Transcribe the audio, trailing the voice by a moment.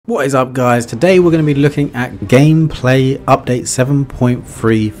What is up, guys? Today we're going to be looking at gameplay update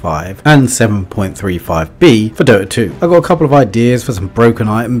 7.35 and 7.35b for Dota 2. I've got a couple of ideas for some broken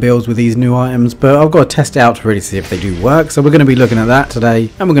item builds with these new items, but I've got to test it out to really see if they do work. So we're going to be looking at that today,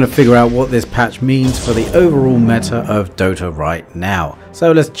 and we're going to figure out what this patch means for the overall meta of Dota right now.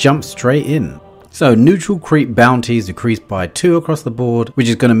 So let's jump straight in. So neutral creep bounties decreased by 2 across the board, which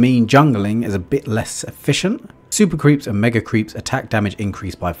is going to mean jungling is a bit less efficient. Super creeps and mega creeps attack damage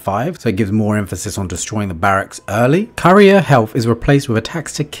increased by 5, so it gives more emphasis on destroying the barracks early. Courier health is replaced with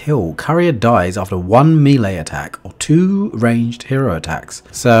attacks to kill. Courier dies after 1 melee attack or 2 ranged hero attacks.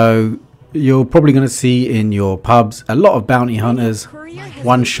 So you're probably going to see in your pubs a lot of bounty hunters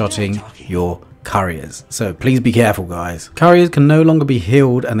one-shotting your couriers. So please be careful, guys. Couriers can no longer be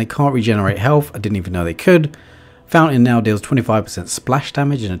healed and they can't regenerate health. I didn't even know they could. Fountain now deals 25% splash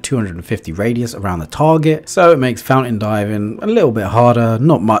damage in a 250 radius around the target, so it makes fountain diving a little bit harder,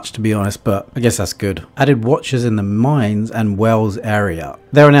 not much to be honest, but I guess that's good. Added watchers in the mines and wells area.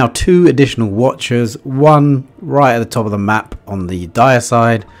 There are now 2 additional watchers, one right at the top of the map on the dire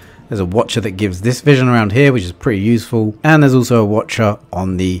side. There's a watcher that gives this vision around here, which is pretty useful, and there's also a watcher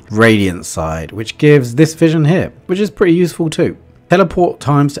on the radiant side, which gives this vision here, which is pretty useful too. Teleport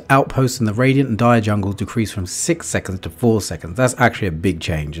times to outposts in the Radiant and Dire jungles decrease from 6 seconds to 4 seconds. That's actually a big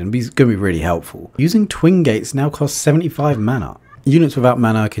change and it's going to be really helpful. Using twin gates now costs 75 mana. Units without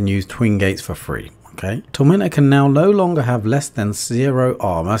mana can use twin gates for free. Okay. Tormentor can now no longer have less than 0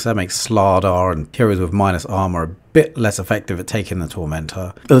 armor, so that makes Slardar and heroes with minus armor a bit less effective at taking the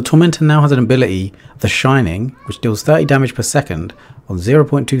Tormentor. But the Tormentor now has an ability, the Shining, which deals 30 damage per second on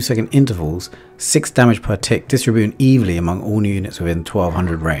 0.2 second intervals, 6 damage per tick, distributing evenly among all new units within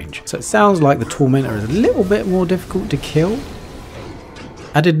 1200 range. So it sounds like the Tormentor is a little bit more difficult to kill.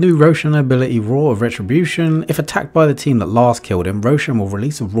 Added new Roshan ability, Roar of Retribution. If attacked by the team that last killed him, Roshan will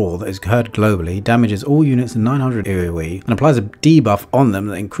release a roar that is heard globally, damages all units in 900 AoE, and applies a debuff on them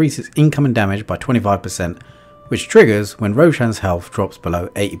that increases incoming damage by 25%, which triggers when Roshan's health drops below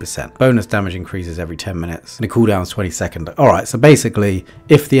 80%. Bonus damage increases every 10 minutes, and the cooldown is 20 seconds. Alright, so basically,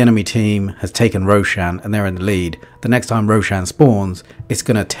 if the enemy team has taken Roshan and they're in the lead, the next time Roshan spawns, it's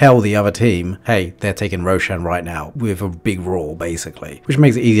going to tell the other team, hey, they're taking Roshan right now, with a big roar, basically. Which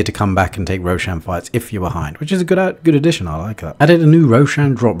makes it easier to come back and take Roshan fights if you're behind, which is a good addition, I like that. Added a new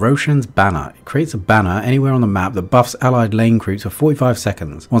Roshan drop, Roshan's Banner. It creates a banner anywhere on the map that buffs allied lane creeps for 45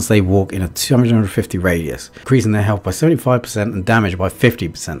 seconds once they walk in a 250 radius, increasing their health by 75% and damage by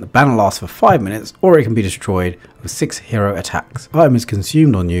 50%. The banner lasts for 5 minutes, or it can be destroyed with 6 hero attacks. Item is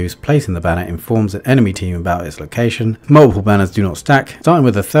consumed on use. Placing the banner informs an enemy team about its location. Multiple banners do not stack. Starting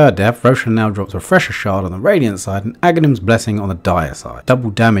with the 3rd death, Roshan now drops Refresher Shard on the Radiant side and Aghanim's Blessing on the Dire side. Double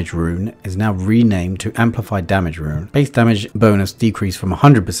Damage Rune is now renamed to Amplified Damage Rune. Base damage bonus decreased from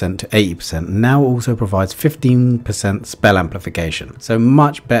 100% to 80%, and now also provides 15% spell amplification. So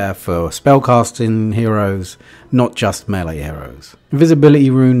much better for spellcasting heroes, not just melee heroes. Invisibility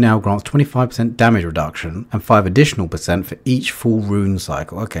Rune now grants 25% damage reduction and 5 additional % for each full rune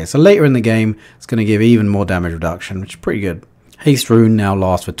cycle. Okay, so later in the game, it's going to give even more damage reduction, which is pretty good. Haste Rune now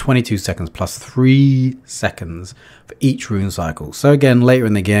lasts for 22 seconds plus 3 seconds for each rune cycle. So again, later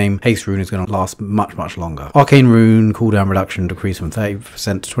in the game, Haste Rune is going to last much longer. Arcane Rune cooldown reduction decreased from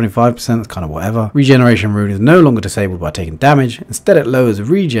 30% to 25%, that's kind of whatever. Regeneration Rune is no longer disabled by taking damage. Instead, it lowers the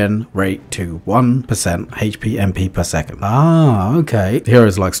regen rate to 1% HP MP per second. Ah, okay.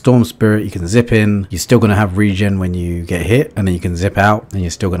 Heroes like Storm Spirit, you can zip in. You're still going to have regen when you get hit, and then you can zip out, and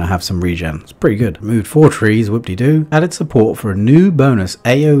you're still going to have some regen. It's pretty good. Moved 4 trees, whoop-de-doo. Added support for a new bonus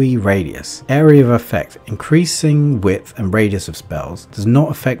AoE radius. Area of effect, increasing width and radius of spells, does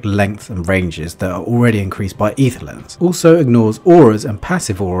not affect length and ranges that are already increased by Etherlens. Also ignores auras and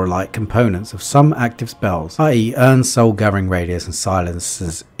passive aura-like components of some active spells, i.e. earns soul gathering radius and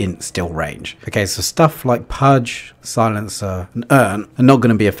silences in still range. Okay, so stuff like Pudge, Silencer, and Earn are not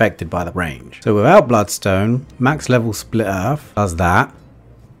going to be affected by the range. So without Bloodstone, max level Split Earth does that.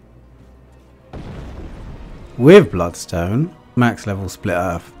 With Bloodstone, max level Split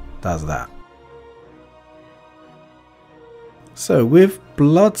Earth does that. So with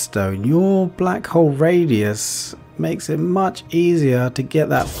Bloodstone, your black hole radius makes it much easier to get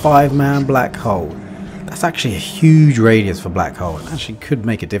that 5-man black hole. That's actually a huge radius for black hole and actually could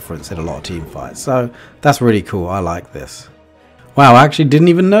make a difference in a lot of team fights. So that's really cool. I like this. Wow, I actually didn't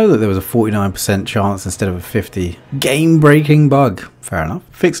even know that there was a 49% chance instead of a 50. Game-breaking bug. Fair enough.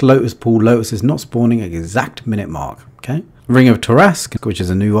 Fixed Lotus Pool. Lotus is not spawning at the exact minute mark. Okay. Ring of Tarask, which is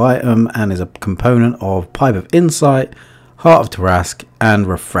a new item and is a component of Pipe of Insight, Heart of Tarask, and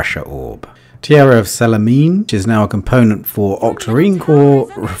Refresher Orb. Tiara of Selamine, which is now a component for Octarine Core,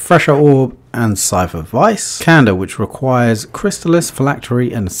 Refresher Orb, and Cipher Vice. KHANDA, which requires Crystallis,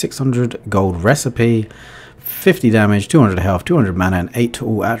 Phylactery, and 600 gold recipe. 50 damage, 200 health, 200 mana, and 8 to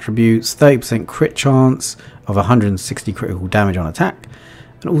all attributes. 30% crit chance of 160 critical damage on attack.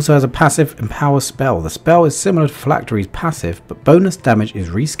 And also has a passive Empower spell. The spell is similar to Phylactery's passive, but bonus damage is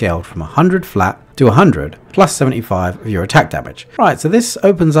rescaled from 100 flat to 100, plus 75 of your attack damage. Right, so this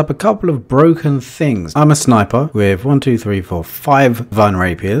opens up a couple of broken things. I'm a sniper with 1, 2, 3, 4, 5 Divine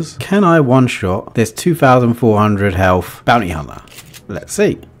Rapiers. Can I one-shot this 2,400 health Bounty Hunter? Let's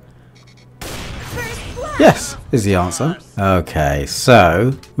see. Yes, is the answer. Okay,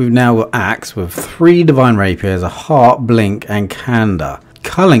 so we've now got Axe with 3 Divine Rapiers, a Heart, Blink, and KHANDA.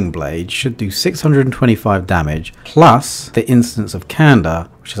 Culling Blade should do 625 damage plus the instance of KHANDA,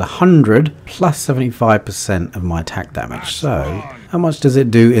 which is 100 plus 75% of my attack damage. So how much does it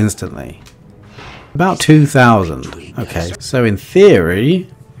do instantly? About 2,000. Okay, so in theory,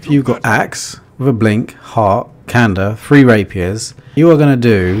 if you've got Axe with a Blink, Heart, KHANDA, 3 Rapiers, you are going to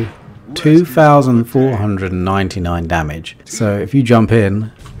do 2,499 damage. So if you jump in,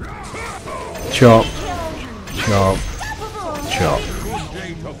 chop, chop, chop.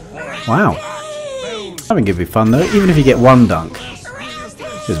 Wow. That would give you fun though, even if you get 1 dunk.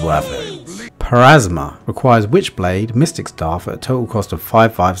 It's worth it. PARASMA requires Witchblade, Mystic Staff at a total cost of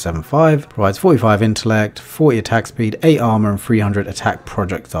 5575, provides 45 intellect, 40 attack speed, 8 armor, and 300 attack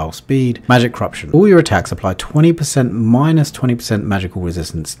projectile speed. Magic Corruption. All your attacks apply 20% minus 20% magical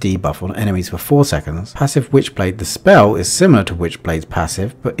resistance debuff on enemies for 4 seconds. Passive Witchblade. The spell is similar to Witchblade's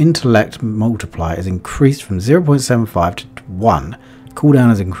passive, but intellect multiplier is increased from 0.75 to 1.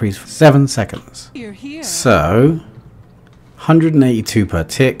 Cooldown is increased for 7 seconds. So 182 per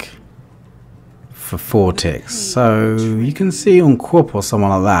tick for 4 ticks. So you can see on Quip or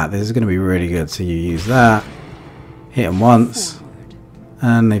someone like that, this is going to be really good. So you use that, hit them once,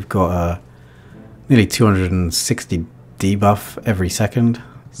 and they've got a nearly 260 debuff every second.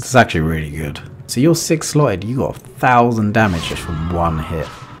 It's actually really good. So you're 6 slotted, you got 1,000 damage just from 1 hit.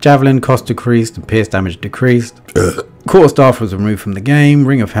 Javelin cost decreased and pierce damage decreased. Quarterstaff was removed from the game.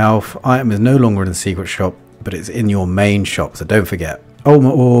 Ring of Health. Item is no longer in the secret shop, but it's in your main shop, so don't forget.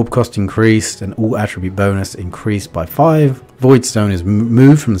 Ultimate Orb cost increased and all attribute bonus increased by 5. Voidstone is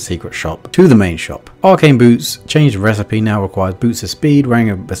moved from the secret shop to the main shop. Arcane Boots changed recipe, now requires Boots of Speed, Ring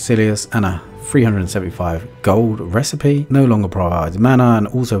of Basilius, and a 375 gold recipe. No longer provides mana and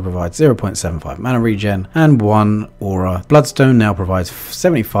also provides 0.75 mana regen and 1 aura. Bloodstone now provides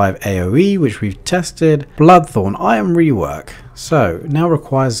 75 AoE, which we've tested. Bloodthorn item rework. So now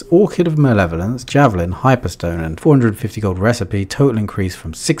requires Orchid of Malevolence, Javelin, Hyperstone, and 450 gold recipe. Total increase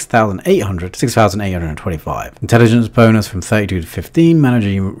from 6,800 to 6,825. Intelligence bonus from 32 to 15. Mana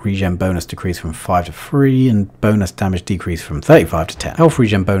regen bonus decreased from 5 to 3, and bonus damage decreased from 35 to 10. Health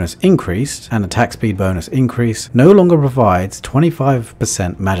regen bonus increased and attack speed bonus increase. No longer provides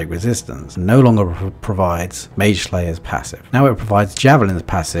 25% magic resistance. No longer provides Mageslayer's passive. Now it provides Javelin's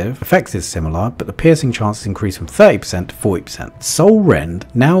passive. Effects is similar, but the piercing chance is increased from 30% to 40%. Soul Rend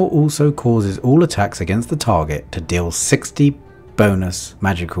now also causes all attacks against the target to deal 60 bonus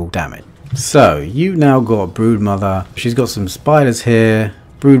magical damage. So you now got Broodmother. She's got some spiders here.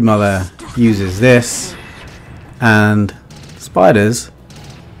 Broodmother uses this, and spiders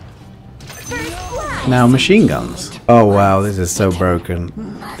now machine guns. Oh wow, this is so broken.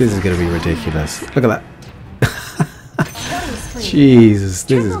 This is going to be ridiculous. Look at that. Jesus,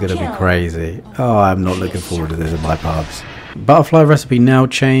 this is going to be crazy. Oh, I'm not looking forward to this in my pubs. Butterfly recipe now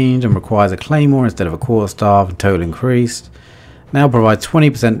changed and requires a claymore instead of a quarterstaff, and total increased. Now provides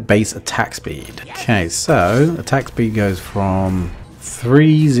 20% base attack speed. Okay, so attack speed goes from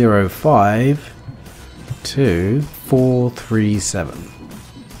 305 to 437.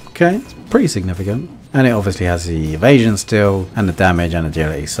 Okay, it's pretty significant. And it obviously has the evasion still, and the damage and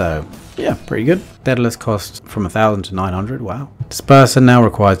agility, so yeah, pretty good. Daedalus cost from 1,000 to 900, wow. Disperser now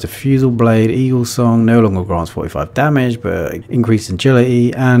requires Diffusal Blade, Eagle Song, no longer grants 45 damage, but increased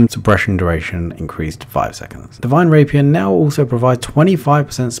agility, and suppression duration increased to 5 seconds. Divine Rapier now also provides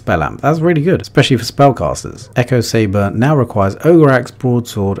 25% spell amp. That's really good, especially for spellcasters. Echo Saber now requires Ogre Axe,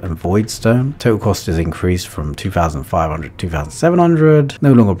 Broadsword, and Voidstone. Total cost is increased from 2,500 to 2,700.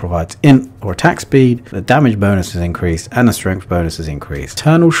 No longer provides int or attack speed. The damage bonus is increased, and the strength bonus is increased.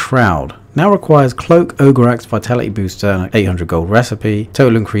 Eternal Shroud now requires Cloak, Ogre Axe, Vitality Booster, and 800 gold recipe.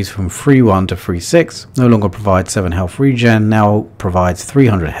 Total increase from 3-1 to 3-6. No longer provides 7 health regen, now provides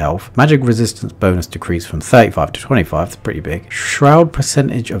 300 health. Magic resistance bonus decreased from 35 to 25, that's pretty big. Shroud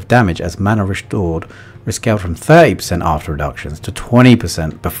percentage of damage as mana restored rescaled from 30% after reductions to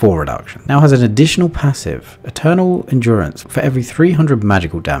 20% before reduction. Now has an additional passive, Eternal Endurance. For every 300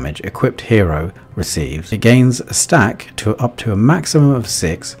 magical damage equipped hero receives, it gains a stack to up to a maximum of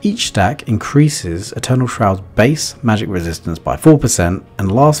 6. Each stack increases Eternal Shroud's base magic resistance by 4%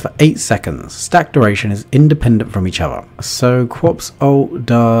 and lasts for 8 seconds. Stack duration is independent from each other. So Quop's ult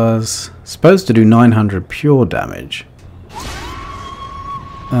does, supposed to do 900 pure damage.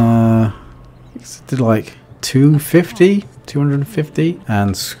 It did like 250,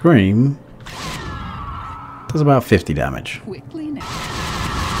 and Scream does about 50 damage.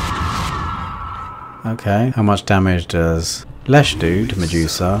 Okay, how much damage does Lesh do to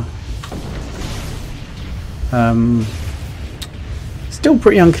Medusa? Still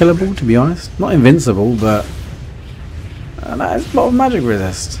pretty unkillable, to be honest. Not invincible, but that is a lot of magic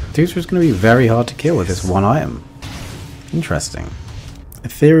resist. Medusa is going to be very hard to kill with this one item. Interesting.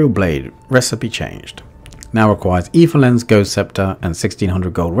 Ethereal Blade, recipe changed. Now requires Ether Lens, Ghost Scepter, and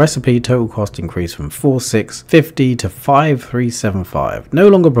 1600 gold recipe. Total cost increased from 4650 to 5375. No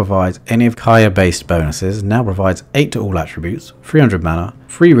longer provides any of Kaya based bonuses. Now provides 8 to all attributes, 300 mana,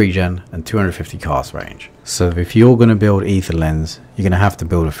 free regen, and 250 cast range. So if you're going to build Ether Lens, you're going to have to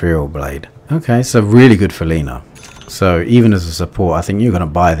build Ethereal Blade. Okay, so really good for Lina. So even as a support, I think you're going to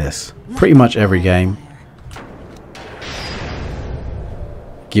buy this pretty much every game.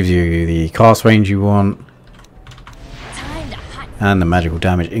 Gives you the cast range you want and the magical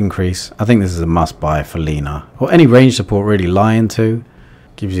damage increase. I think this is a must buy for Lina or any range support really. Lion too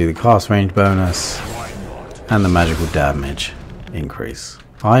gives you the cast range bonus and the magical damage increase.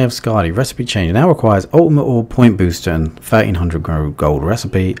 Eye of Skadi, recipe change. Now requires ultimate orb, point booster, and 1300 gold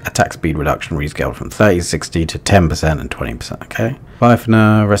recipe. Attack speed reduction rescaled from 30-60 to 10% and 20%. Okay.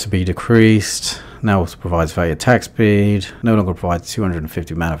 Siphoner, recipe decreased. Now also provides 30 attack speed. No longer provides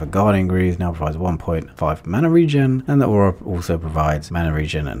 250 mana for Guardian Greaves. Now provides 1.5 mana regen. And the aura also provides mana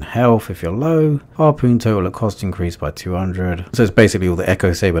regen and health if you're low. Harpoon total at cost increased by 200. So it's basically all the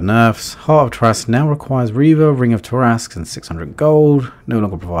Echo Saber nerfs. Heart of Tarrasque now requires Reaver, Ring of Tarrasque, and 600 gold. No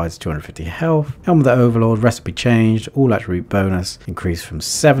longer provides 250 health. Helm of the Overlord, recipe changed. All attribute bonus increased from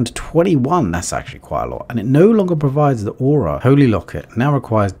 7 to 21. That's actually quite a lot. And it no longer provides the aura. Holy Locket now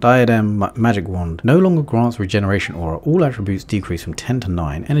requires Diadem, Magic Wand. No longer grants regeneration aura. All attributes decrease from 10 to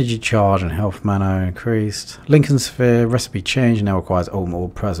 9. Energy charge and health mana increased. Lincoln Sphere, recipe change, now requires ultimate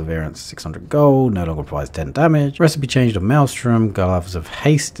orb, perseverance, 600 gold. No longer provides 10 damage. Recipe changed of Maelstrom. Gloves of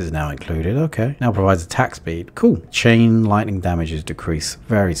Haste is now included. Okay. Now provides attack speed. Cool. Chain lightning damage is decreased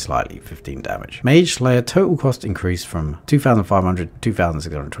very slightly, 15 damage. Mageslayer, total cost increased from 2500 to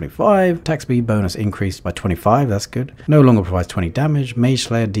 2625. Attack speed bonus increased by 25. That's good. No longer provides 20 damage.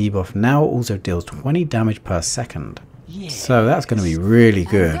 Mageslayer debuff now also deals 20 damage per second. Yeah. So that's going to be really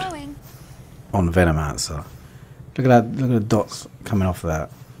good on Venomancer. Look at that, look at the dots coming off of that.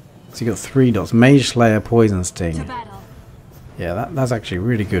 So you got 3 dots. Mageslayer, Poison Sting. Yeah, that's actually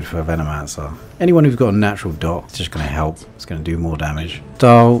really good for Venomancer. Anyone who's got a natural dot, it's just going to help. It's going to do more damage.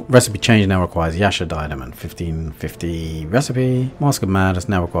 Style, recipe change now requires Yasha Diadem and 1550 recipe. Mask of Madness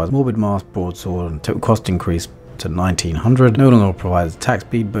now requires Morbid Mask, Broadsword, and total cost increase to 1900. No longer provides attack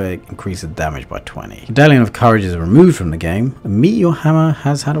speed, but it increases damage by 20. Medallion of Courage is removed from the game. The Meteor Hammer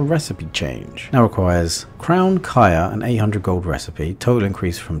has had a recipe change. Now requires Crown Kaya, an 800 gold recipe. Total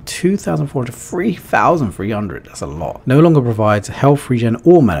increase from 2,400 to 3,300. That's a lot. No longer provides health regen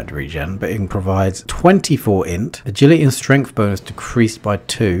or mana regen, but it provides 24 int. Agility and strength bonus decreased by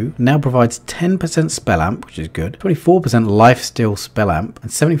 2. Now provides 10% spell amp, which is good. 24% lifesteal spell amp,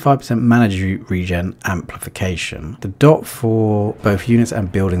 and 75% mana regen amplification. The dot for both units and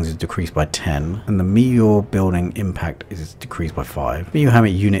buildings is decreased by 10, and the Meteor building impact is decreased by 5. Meteor Hammer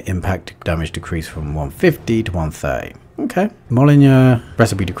unit impact damage decreased from 150 to 130. Okay. Molyneux,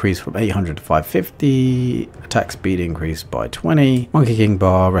 recipe decreased from 800 to 550. Attack speed increased by 20. Monkey King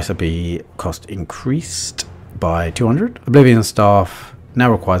Bar, recipe cost increased by 200. Oblivion Staff now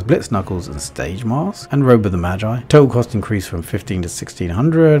requires Blitz Knuckles and Stage Mask, and Robe of the Magi. Total cost increased from 15 to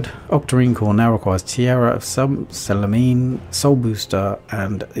 1600. Octarine Core now requires Tiara of Selamine, Soul Booster,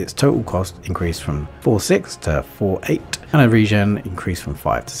 and its total cost increased from 4.6 to 4.8. And a regen increased from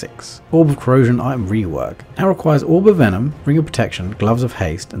 5 to 6. Orb of Corrosion item rework now requires Orb of Venom, Ring of Protection, Gloves of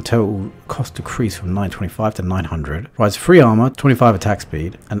Haste, and total cost decreased from 925 to 900. Provides free armor, 25 attack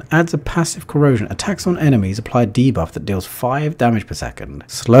speed, and adds a passive corrosion. Attacks on enemies apply a debuff that deals 5 damage per second. second.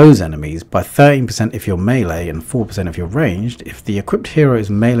 Slows enemies by 13% if you're melee and 4% if you're ranged. If the equipped hero is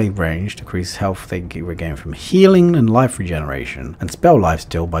melee ranged, decrease health they regain from healing and life regeneration, and spell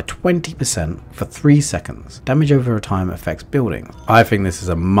lifesteal by 20% for 3 seconds. Damage over time affects building. I think this is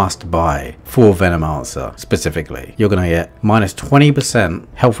a must buy for REVENANT'S specifically. You're going to get minus 20%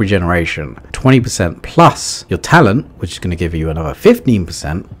 health regeneration, 20% plus your talent, which is going to give you another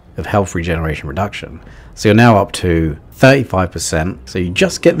 15% of health regeneration reduction. So you're now up to 35%. So you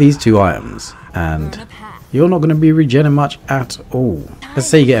just get these 2 items and you're not going to be regenerating much at all. Let's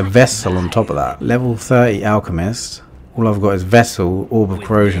say you get a vessel on top of that. Level 30 alchemist. All I've got is vessel, orb of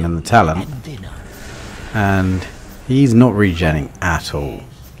corrosion and the talent. And he's not regenerating at all.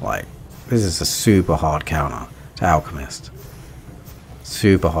 Like, this is a super hard counter to alchemist.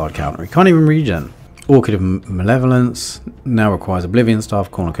 Super hard counter. He can't even regen. Orchid of Malevolence now requires Oblivion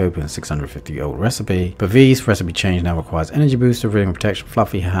Staff, Cornucopia, and 650 gold recipe. Bavis recipe change now requires Energy Booster, Ring of Protection,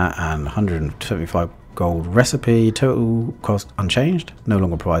 Fluffy Hat, and 175 gold recipe. Total cost unchanged. No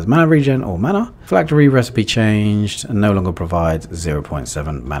longer provides mana regen or mana. Phylactery recipe changed and no longer provides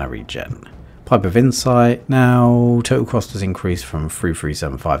 0.7 mana regen. Pipe of Insight. Now total cost has increased from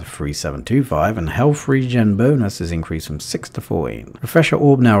 3375 to 3725 and health regen bonus is increased from 6 to 14. Refresher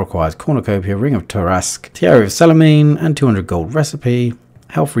Orb now requires Cornucopia, Ring of Tarask, Tiara of Salamine, and 200 gold recipe.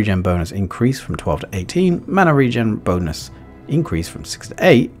 Health regen bonus increased from 12 to 18. Mana regen bonus increased from 6 to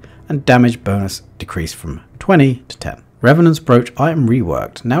 8. And damage bonus decreased from 20 to 10. Revenant's Brooch item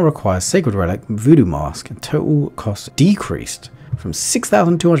reworked now requires Sacred Relic, Voodoo Mask, and total cost decreased from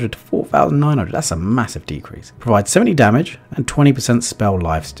 6,200 to 4,900. That's a massive decrease. Provides 70 damage and 20% spell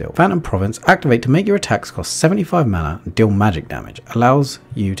lifesteal. Phantom Province activate to make your attacks cost 75 mana and deal magic damage. Allows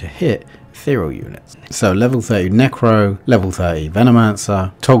you to hit ethereal units. So level 30 Necro, level 30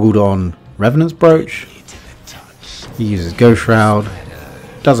 Venomancer, toggled on Revenant's Brooch. He uses Ghost Shroud.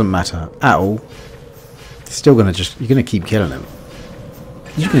 Doesn't matter at all. Still gonna you're gonna keep killing him.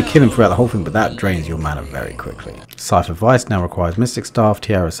 You're just gonna kill him throughout the whole thing, but that drains your mana very quickly. Scythe of Vice now requires Mystic Staff,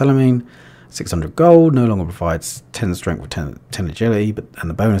 Tiara of Salamine, 600 gold, no longer provides 10 strength with 10 agility, and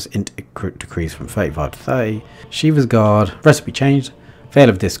the bonus int decreased from 35 to 30. Shiva's Guard, recipe changed. Veil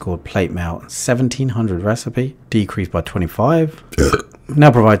of Discord, Plate Mail, 1700 recipe, decreased by 25.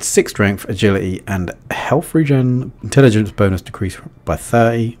 Now provides 6 strength, agility, and health regen. Intelligence bonus decreased by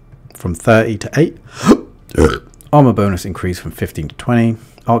 30, from 30 to 8. Armor bonus increased from 15 to 20.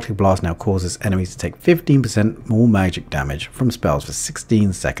 Arctic Blast now causes enemies to take 15% more magic damage from spells for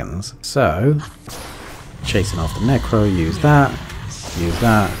 16 seconds. So, chasing after Necro, use that, use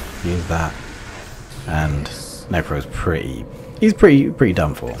that, use that, and Necro's he's pretty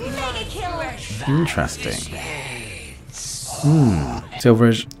done for. Interesting. Silver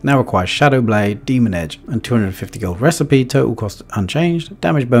Edge now requires Shadow Blade, Demon Edge, and 250 gold recipe. Total cost unchanged.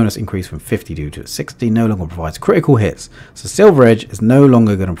 Damage bonus increased from 52 to 60. No longer provides critical hits. So Silver Edge is no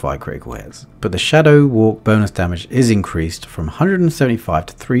longer going to provide critical hits. But the Shadow Walk bonus damage is increased from 175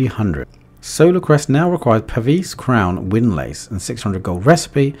 to 300. Solar Crest now requires Pavis, Crown, Windlace, and 600 gold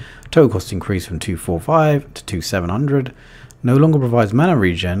recipe. Total cost increased from 245 to 2700. No longer provides mana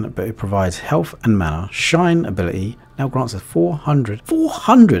regen, but it provides health and mana. Shine ability now grants a 400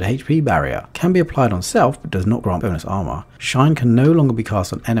 HP barrier. Can be applied on self, but does not grant bonus armor. Shine can no longer be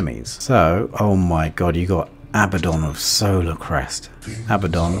cast on enemies. So, oh my god, you got Abaddon of Solar Crest.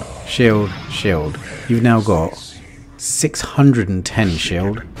 Abaddon, shield, shield. You've now got 610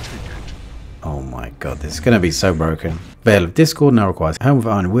 shield. Oh my god, this is going to be so broken. Veil of Discord now requires Helm of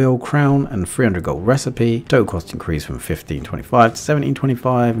Iron Wheel, Crown, and 300 gold recipe. Total cost increased from 1525 to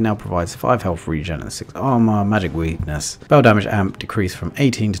 1725. Now provides 5 health regen and 6 armor. Magic weakness. Spell damage amp decreased from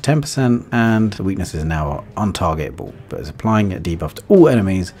 18 to 10%. And the weakness is now untargetable, but is applying a debuff to all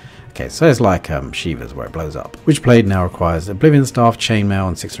enemies. Okay, so it's like SHIVAS where it blows up. Witchblade now requires Oblivion Staff, Chainmail,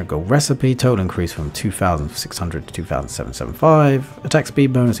 and 600 gold recipe. Total increase from 2,600 to 2,775. Attack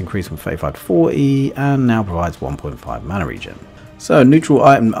speed bonus increased from 35 to 40, and now provides 1.5 mana regen. So neutral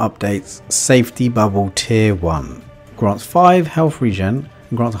item updates. Safety Bubble Tier 1 grants 5 health regen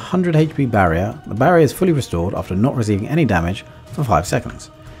and grants 100 HP barrier. The barrier is fully restored after not receiving any damage for 5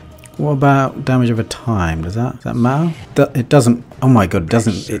 seconds. What about damage over time? Does that matter? It doesn't. Oh my god, it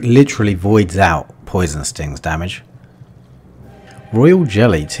doesn't. It literally voids out Poison Stings damage. Royal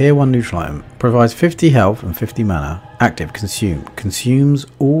Jelly, Tier 1 neutral item. Provides 50 health and 50 mana. Active, consumed. Consumes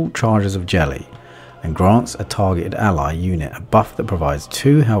all charges of jelly. And grants a targeted ally unit a buff that provides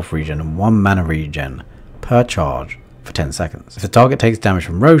 2 health regen and 1 mana regen per charge for 10 seconds. If the target takes damage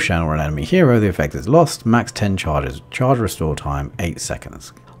from Roshan or an enemy hero, the effect is lost. Max 10 charges. Charge restore time 8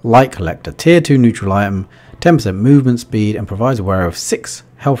 seconds. Light Collector, Tier 2 neutral item. 10% movement speed, and provides a wearer of 6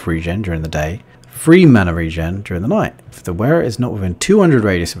 health regen during the day, 3 mana regen during the night. If the wearer is not within 200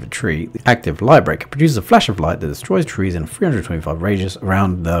 radius of a tree, the active light breaker produces a flash of light that destroys trees in 325 radius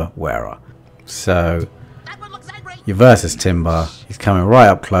around the wearer. So your versus Timber, he's coming right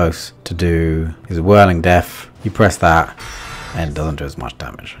up close to do his whirling death. You press that and it doesn't do as much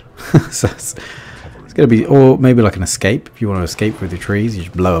damage. So it's going to be, or maybe like an escape. If you want to escape through the trees, you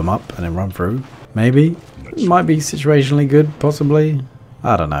just blow them up and then run through. Maybe. It might be situationally good, possibly.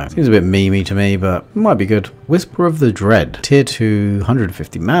 I don't know. Seems a bit memey to me, but it might be good. Whisper of the Dread. Tier 2,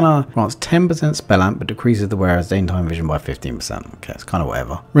 150 mana. Grants 10% spell amp, but decreases the wearer's daytime vision by 15%. Okay, it's kind of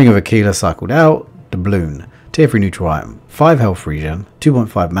whatever. Ring of Aquila cycled out. Doubloon. Tier 3 neutral item. 5 health regen.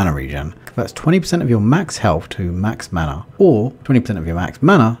 2.5 mana regen. Converts 20% of your max health to max mana, or 20% of your max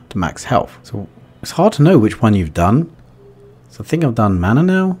mana to max health. So it's hard to know which one you've done. So I think I've done mana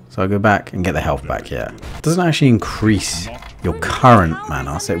now. So I go back and get the health back here. It doesn't actually increase your current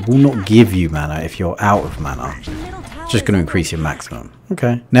mana, so it will not give you mana if you're out of mana. It's just going to increase your maximum.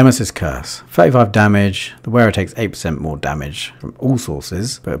 Okay. Nemesis Curse. 35 damage. The wearer takes 8% more damage from all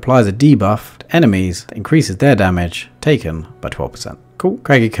sources, but applies a debuff to enemies that increases their damage taken by 12%. Cool.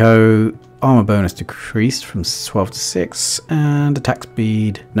 Kagiko. Armor bonus decreased from 12 to 6, and attack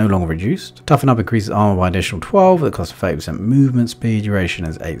speed no longer reduced. Toughen Up increases armor by additional 12 at the cost of 30% movement speed. Duration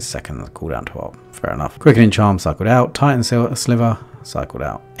is 8 seconds. Cooldown 12. Fair enough. Quickening Charm cycled out. Titan Sliver cycled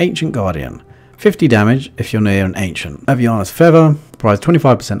out. Ancient Guardian. 50 damage if you're near an Ancient. AVIANA'S Feather provides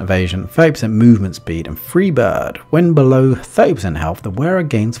 25% evasion, 30% movement speed, and Free Bird. When below 30% health, the wearer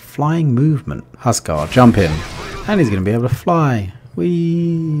gains flying movement. Huskar, jump in, and he's going to be able to fly.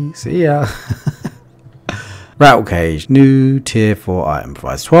 We see ya. Rattlecage, new tier 4 item,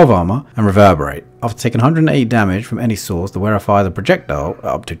 provides 12 armor and reverberate. After taking 108 damage from any source, the wearer fires a projectile at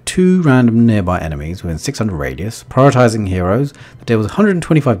up to 2 random nearby enemies within 600 radius, prioritizing heroes that deals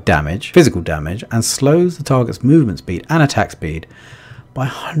 125 damage, physical damage, and slows the target's movement speed and attack speed by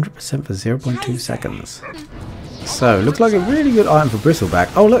 100% for 0.2 seconds. So, looks like a really good item for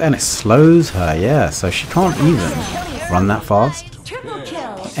Bristleback. Oh look, and it slows her, yeah, so she can't even run that fast.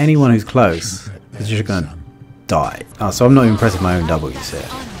 Anyone who's close is just going to die. Oh, so I'm not even pressing my own W's here.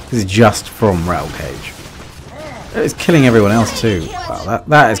 This is just from Rattlecage. It's killing everyone else too. Wow,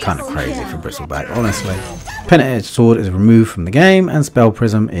 that is kind of crazy for Bristleback, honestly. Penitent Sword is removed from the game, and Spell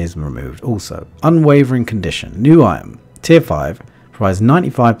Prism is removed also. Unwavering Condition, new item, tier 5, provides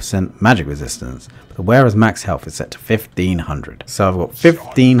 95% magic resistance, but the wearer's max health is set to 1500. So I've got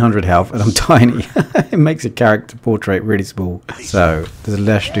 1500 health and I'm tiny. It makes your character portrait really small. So does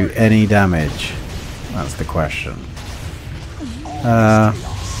Lesh do any damage? That's the question. I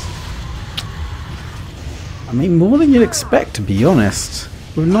mean, more than you'd expect, to be honest.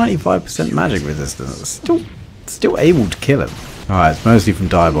 With 95% magic resistance, still able to kill him. Alright, it's mostly from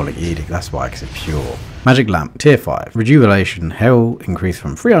Diabolic Edict, that's why, because it's pure. Magic Lamp, tier 5. Rejuvenation, Hell increased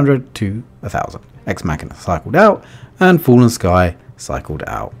from 300 to 1000. Ex Machina cycled out, and Fallen Sky cycled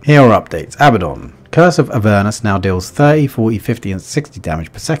out. Hero updates, Abaddon. Curse of Avernus now deals 30, 40, 50 and 60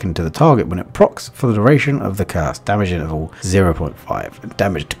 damage per second to the target when it procs for the duration of the curse. Damage interval 0.5.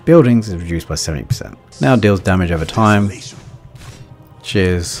 Damage to buildings is reduced by 70%. Now deals damage over time, which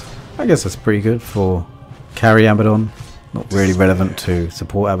is, I guess that's pretty good for carry Abaddon. Not really relevant to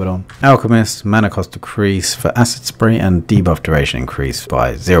support Abaddon. Alchemist, mana cost decrease for acid spray and debuff duration increase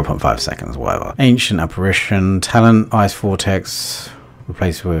by 0.5 seconds, whatever. Ancient Apparition, talent, Ice Vortex,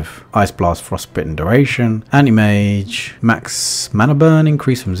 replaced with Ice Blast, Frostbitten duration. Anti-Mage, max mana burn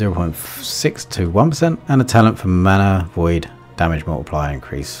increase from 0.6 to 1%, and a talent for mana void damage multiplier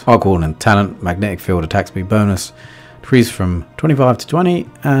increase. Hardcore and talent, magnetic field attack speed bonus decreased from 25 to 20,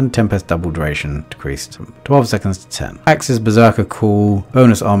 and Tempest double duration decreased from 12 seconds to 10. Axis Berserker Call,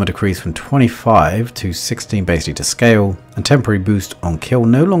 bonus armor decreased from 25 to 16 basically to scale, and temporary boost on kill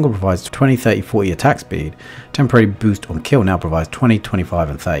no longer provides 20, 30, 40 attack speed. Temporary boost on kill now provides 20, 25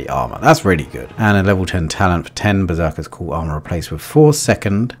 and 30 armor. That's really good. And a level 10 talent for 10 Berserker's Call armor replaced with 4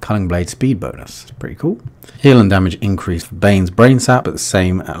 second Culling Blade speed bonus. It's pretty cool. Heal and damage increased for Bane's Brain Sap, but the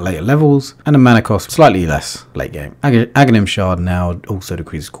same at later levels, and a mana cost slightly less late game. Aghanim Shard now also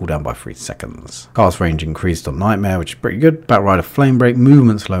decreases cooldown by 3 seconds. Cast range increased on Nightmare, which is pretty good. Batrider Flamebreak,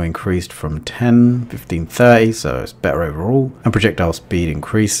 movement slow increased from 10, 15, 30, so it's better overall. And projectile speed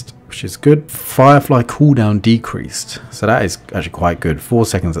increased, which is good. Firefly cooldown decreased, so that is actually quite good. 4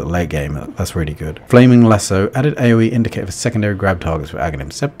 seconds at the late game, that's really good. Flaming Lasso added AoE indicator for secondary grab targets for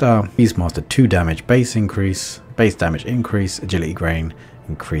Aghanim Scepter. Beastmaster 2 damage base increase, base damage increase, agility gain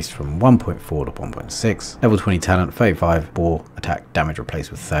increased from 1.4 to 1.6. Level 20 talent, 35 boar attack damage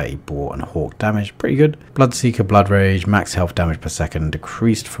replaced with 30 boar and hawk damage. Pretty good. Bloodseeker, Blood Rage, max health damage per second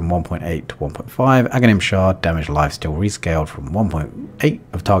decreased from 1.8 to 1.5. Aghanim Shard, damage lifesteal rescaled from 1.8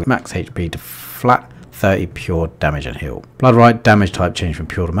 of target max HP to flat 30 pure damage and heal. Bloodright, damage type changed from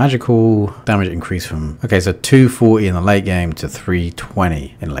pure to magical. Damage increased from, okay, so 240 in the late game to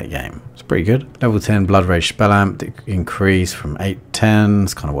 320 in late game. It's pretty good. Level 10 Blood Rage Spell Amp increased from 810,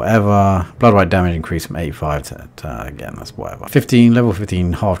 it's kind of whatever. Bloodright damage increased from 85 to again, that's whatever. 15, level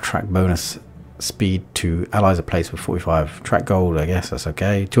 15 half track bonus speed to allies replaced with 45 track gold, I guess that's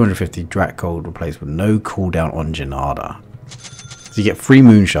okay. 250 track gold replaced with no cooldown on JINADA. So you get 3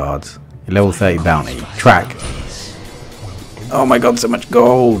 moon shards. Level 30 bounty. Track. Oh my god, so much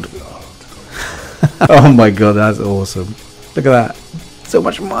gold. Oh my god, that's awesome. Look at that. So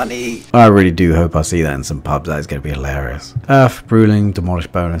much money. I really do hope I see that in some pubs. That is going to be hilarious. Earth, Bruling, Demolish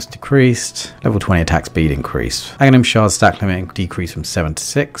bonus decreased. Level 20 attack speed increased. Aghanim Shard stack limit decreased from 7 to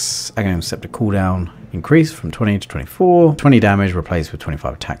 6. Aghanim Scepter cooldown increased from 20 to 24. 20 damage replaced with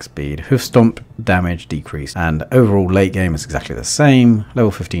 25 attack speed. Hoof Stomp damage decreased. And overall late game is exactly the same.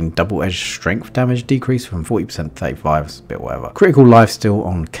 Level 15 double edge strength damage decreased from 40% to 35. It's a bit whatever. Critical lifesteal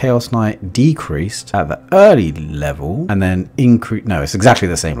on Chaos Knight decreased at the early level and then increased. No, it's exactly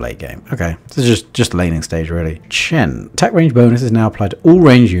the same late game. Okay, so it's just laning stage really. Chen. Attack range bonus is now applied to all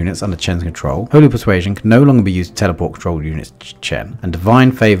range units under Chen's control. Holy Persuasion can no longer be used to teleport controlled units to Chen. And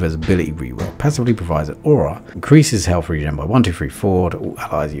Divine Favor's ability rework passively provides an aura. Increases health regen by 1, 2, 3, 4 to all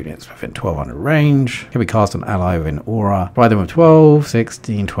allies units within 1200 range. Can be cast on ally within aura. Provide them with 12,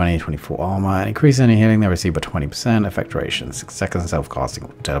 16, 20, 24 armor. And increase any healing they receive by 20%. Effect duration 6 seconds. Self-casting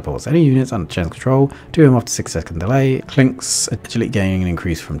teleports any units under Chen's control to him after 6-second delay. Clinks agility gain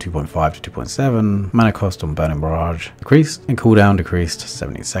increased from 2.5 to 2.7. Mana cost on Burning Barrage decreased. And cooldown decreased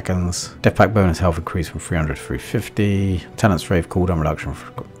 70 seconds. Death Pack bonus health increased from 300 to 350. Talent Strafe cooldown reduction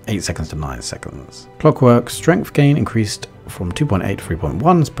from 8 seconds to 9 seconds. Clockwork strength gain increased from 2.8 to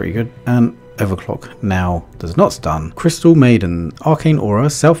 3.1. It's pretty good. And Overclock now does not stun. Crystal Maiden Arcane Aura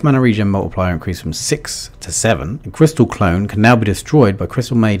self mana regen multiplier increased from 6 to 7. And Crystal Clone can now be destroyed by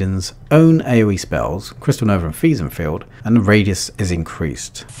Crystal Maiden's own AoE spells, Crystal Nova and Fees and Field, and the radius is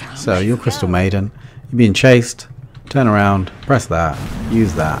increased. So you're Crystal Maiden, you're being chased, turn around, press that,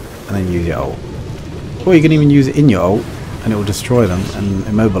 use that, and then use your ult. Or you can even use it in your ult and it will destroy them and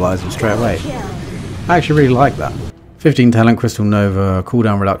immobilize them straight away. I actually really like that. 15 talent Crystal Nova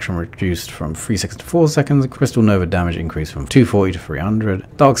cooldown reduction reduced from 3 seconds to 4 seconds. Crystal Nova damage increased from 240 to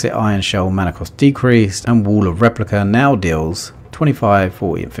 300. Darkseid Iron Shell mana cost decreased, and Wall of Replica now deals 25,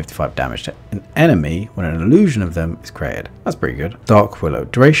 40, and 55 damage to an enemy when an illusion of them is created. That's pretty good. Dark Willow.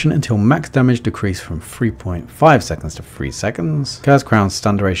 Duration until max damage decreased from 3.5 seconds to 3 seconds. Curse Crown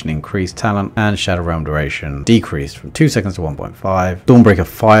stun duration increased. Talent and Shadow Realm duration decreased from 2 seconds to 1.5. Dawnbreaker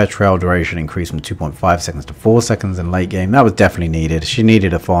Fire Trail duration increased from 2.5 seconds to 4 seconds in late game. That was definitely needed. She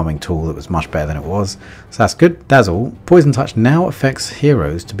needed a farming tool that was much better than it was. So that's good. Dazzle. Poison Touch now affects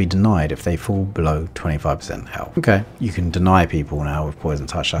heroes to be denied if they fall below 25% health. Okay, you can deny people now with Poison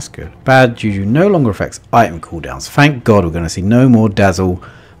Touch, that's good. Bad Juju no longer affects item cooldowns. Thank God we're going to see no more Dazzle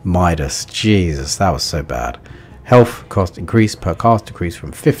Midas. Jesus, that was so bad. Health cost increased per cast decreased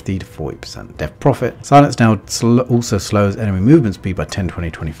from 50 to 40%. Death Profit. Silence now also slows enemy movement speed by 10,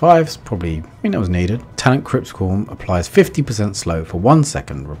 20, 25. It's probably, I mean, that was needed. Talent Cripstorm applies 50% slow for 1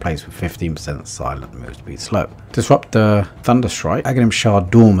 second, replaced with 15% silent move speed slow. Disruptor Thunderstrike. Aghanim Shard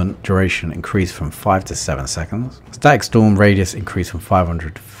Dormant duration increased from 5 to 7 seconds. Static Storm radius increased from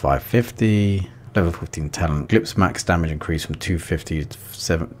 500 to 550. Level 15 talent. Glimpse max damage increased from 250 to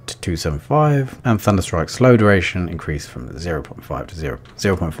 275. And Thunderstrike slow duration increased from 0.4 to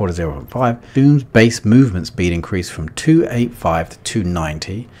 0.5. Doom's base movement speed increased from 285 to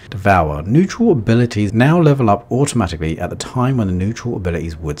 290. Devour. Neutral abilities now level up automatically at the time when the neutral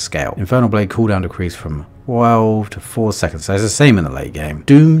abilities would scale. Infernal Blade cooldown decreased from 12 to 4 seconds. So it's the same in the late game.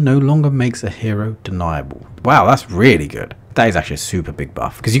 Doom no longer makes a hero deniable. Wow, that's really good. That is actually a super big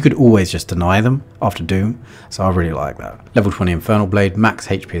buff, because you could always just deny them after Doom, so I really like that. Level 20 Infernal Blade, max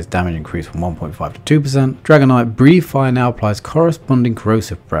HP as damage increased from 1.5 to 2%. Dragonite Breathe Fire now applies corresponding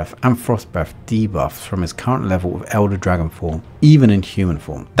Corrosive Breath and Frost Breath debuffs from his current level of Elder Dragon form, even in human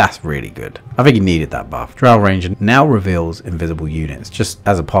form. That's really good. I think he needed that buff. Drow Ranger now reveals invisible units, just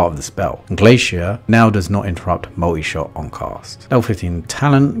as a part of the spell. And Glacier now does not interrupt multi-shot on cast. Level 15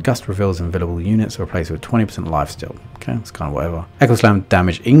 Talent, Gust reveals invisible units replaced with 20% lifesteal. Okay, that's kind of whatever. Echo Slam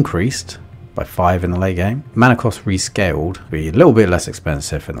damage increased by 5 in the late game. Mana cost rescaled, be a little bit less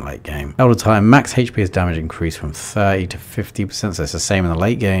expensive in the late game. Elder Time, max HP as damage increased from 30 to 50%, so it's the same in the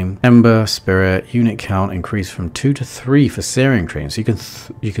late game. Ember Spirit, unit count increased from 2 to 3 for Searing Chain, so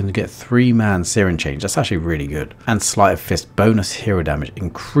you can get 3-man Searing Chain. That's actually really good. And Sleight of Fist bonus hero damage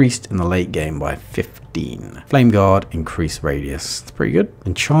increased in the late game by 15. Flame Guard increased radius. It's pretty good.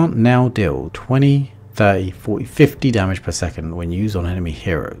 Enchant now deal 20, 30, 40, 50 damage per second when used on enemy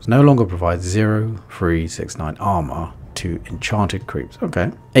heroes. No longer provides 0, 3, 6, 9 armor to enchanted creeps.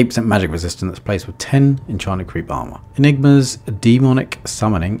 Okay. 8% magic resistance placed with 10 enchanted creep armor. Enigma's demonic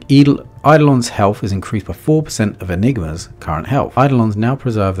summoning. Eidolon's health is increased by 4% of Enigma's current health. Eidolons now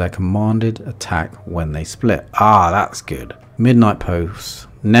preserve their commanded attack when they split. Ah, that's good. Midnight Post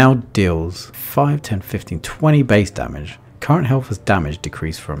now deals 5, 10, 15, 20 base damage. Current health as damage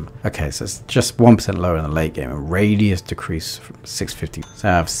decreased from, okay, so it's just 1% lower in the late game, and radius decreased from 650. So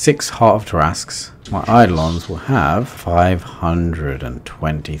I have 6 Heart of Tarrasques. My Eidolons will have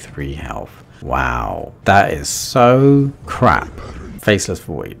 523 health. Wow, that is so crap. Faceless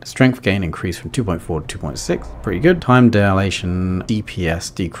Void. Strength gain increased from 2.4 to 2.6. Pretty good. Time dilation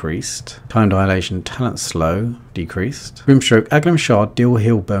DPS decreased. Time dilation talent slow decreased. Grimstroke Aghanim Shard deal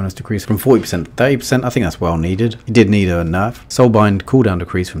heal bonus decreased from 40% to 30%. I think that's well needed. It did need a nerf. Soulbind cooldown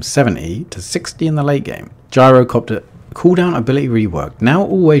decreased from 70 to 60 in the late game. Gyrocopter cooldown ability reworked. Now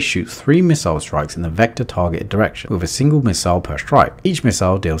always shoots 3 missile strikes in the vector targeted direction with a single missile per strike. Each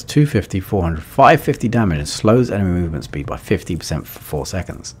missile deals 250, 400, 550 damage and slows enemy movement speed by 50% for 4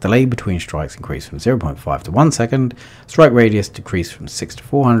 seconds. Delay between strikes increased from 0.5 to 1 second. Strike radius decreased from 6 to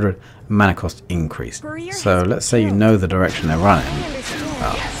 400. Mana cost increased. So let's say you know the direction they're running.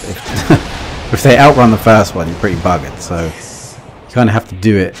 If they outrun the first one, you're pretty buggered. So you kind of have to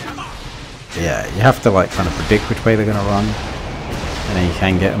do it. Yeah, you have to like kind of predict which way they're going to run, and then you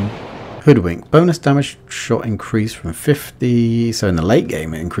can get them. Hoodwink. Bonus damage shot increased from 50, so in the late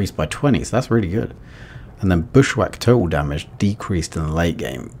game it increased by 20, so that's really good. And then Bushwhack total damage decreased in the late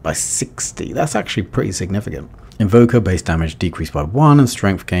game by 60. That's actually pretty significant. Invoker base damage decreased by 1 and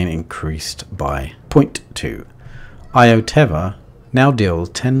strength gain increased by 0.2. Io Tether now deals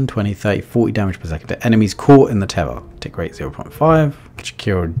 10, 20, 30, 40 damage per second to enemies caught in the tether. Tick rate 0.5.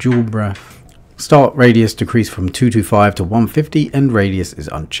 Shakira Jewel Breath. Start radius decreased from 225 to 150. End radius is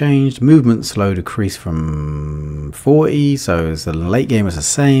unchanged. Movement slow decreased from 40. So the late game is the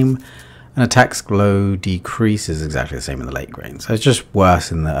same. And attack slow decrease is exactly the same in the late game. So it's just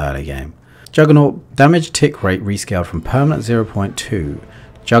worse in the early game. Juggernaut damage tick rate rescaled from permanent 0.2.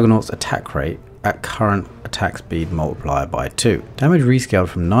 Juggernaut's attack rate at current attack speed multiplier by 2. Damage rescaled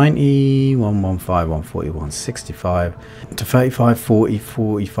from 90, 115, 140, 165 to 35, 40,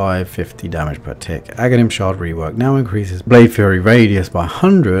 45, 50 damage per tick. Aghanim Shard rework now increases Blade Fury radius by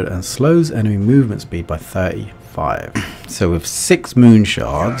 100 and slows enemy movement speed by 35. So with 6 Moon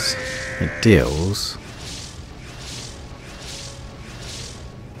Shards, it deals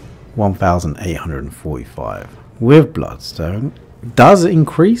 1,845. With Bloodstone, does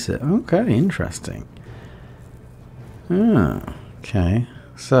increase it. Okay, interesting. Okay,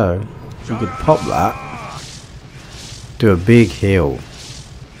 so we could pop that, do a big heal,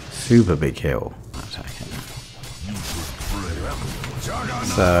 super big heal.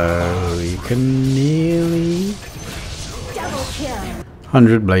 So we can nearly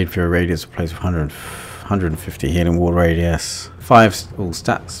 100 Blade Fury radius replaced with 150 healing wall radius. 5 all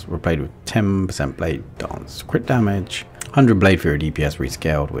stats replaced with 10% blade dance. Crit damage. 100 Blade Fury DPS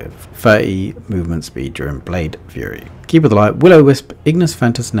rescaled with 30 movement speed during Blade Fury. Keeper of the Light, Will-O-Wisp, Ignis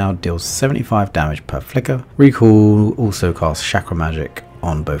Ventus now deals 75 damage per flicker. Recall also casts Chakra Magic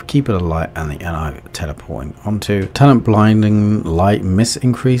on both Keeper of the Light and the NI teleporting onto. Talent Blinding Light Miss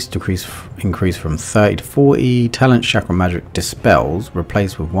increase from 30 to 40. Talent Chakra Magic Dispels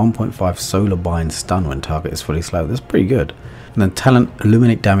replaced with 1.5 Solar Bind Stun when target is fully slowed. That's pretty good. And then Talent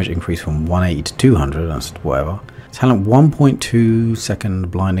Illuminate damage increase from 180 to 200, that's whatever. Talent 1.2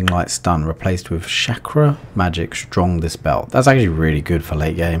 second Blinding Light Stun replaced with Chakra Magic Strong Dispel. That's actually really good for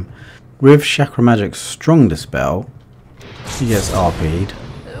late game. With Chakra Magic Strong Dispel, he gets RP'd.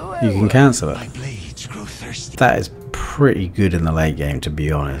 You can cancel it. That is pretty good in the late game, to be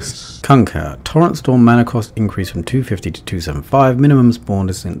honest. Conquer. Torrent Storm mana cost increase from 250 to 275. Minimum spawn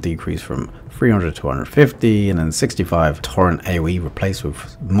distance decrease from 300 to 150, and then 65 Torrent AoE replaced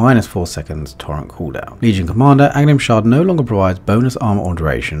with -4 seconds Torrent cooldown. Legion Commander, Aghanim Shard no longer provides bonus armor or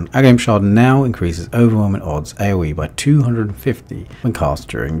duration. Aghanim Shard now increases overwhelming odds AoE by 250 when cast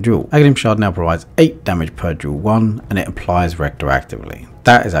during duel. Aghanim Shard now provides 8 damage per duel 1, and it applies retroactively.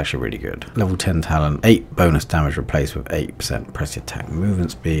 That is actually really good. Level 10 talent, 8 bonus damage replaced with 8% press attack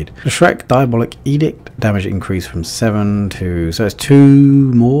movement speed. The Shrek Diabolic Edict, damage increased from 7 to, so it's 2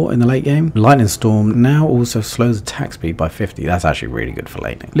 more in the late game. Lightning Storm now also slows attack speed by 50. That's actually really good for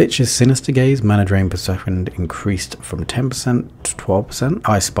laning. Lich's Sinister Gaze, mana drain per second increased from 10% to 12%.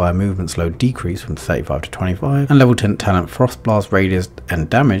 Ice Spire movement slow decreased from 35 to 25. And level 10 talent, Frost Blast radius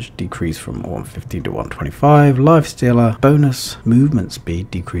and damage decreased from 150 to 125. Life Stealer, bonus movement speed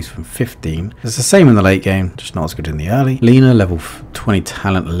decreased from 15. It's the same in the late game, just not as good in the early. Lena, level 20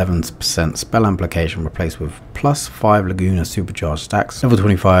 talent, 11% spell amplification replaced with plus 5 Laguna supercharged stacks. Level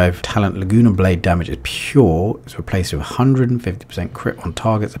 25 talent, Laguna Blade damage is pure. It's replaced with 150% crit on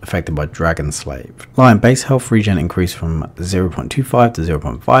targets affected by Dragon Slave. Lion base health regen increased from 0.25 to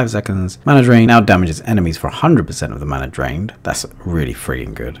 0.5 seconds. Mana drain now damages enemies for 100% of the mana drained. That's really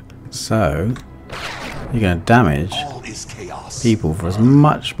freaking good. So you're going to damage people for as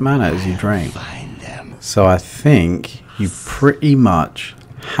much mana as you drain. So I think you pretty much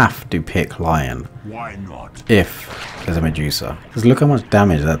have to pick Lion. Why not? If there's a Medusa. Because look how much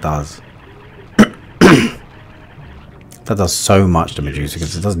damage that does. That does so much to Medusa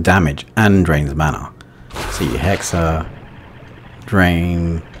because it does damage and drains mana. See, Hexa,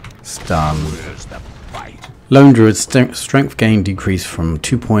 drain, stun. Lone Druid strength gain decreased from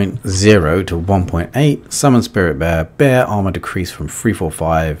 2.0 to 1.8. Summon Spirit Bear. Bear armor decreased from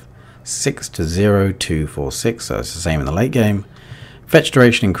 345.6 to 0.246. So it's the same in the late game. Fetch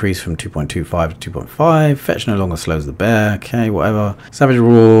duration increased from 2.25 to 2.5. Fetch no longer slows the bear. Okay, whatever. Savage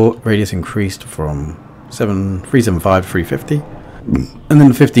Roar radius increased from 375 to 350. And then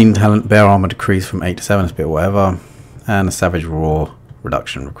the 15 talent bear armor decreased from 8 to 7. It's a bit whatever. And the Savage Roar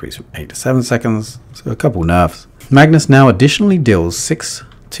reduction increased from 8 to 7 seconds. So a couple nerfs. Magnus now additionally deals 6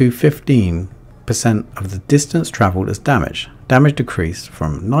 to 15% of the distance traveled as damage. Damage decreased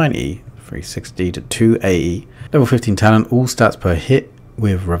from 90, 360 to 280. Level 15 talent, all stats per hit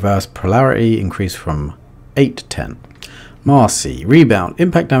with reverse polarity increased from 8 to 10. Marcy, rebound,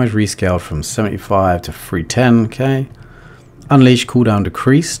 impact damage rescaled from 75 to 310. Okay. Unleash cooldown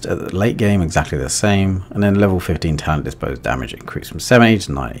decreased at the late game, exactly the same. And then level 15 talent disposed damage increased from 70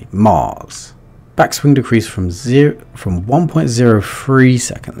 to 90. Mars. Backswing decreased from 1.03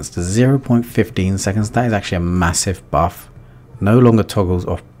 seconds to 0.15 seconds. That is actually a massive buff. No longer toggles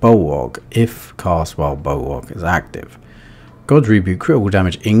off Bulwark if cast while Bulwark is active. God's Rebuke critical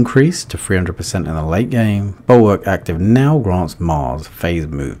damage increased to 300% in the late game. Bulwark active now grants Mars phase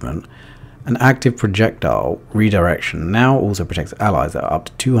movement. An active projectile redirection now also protects allies that are up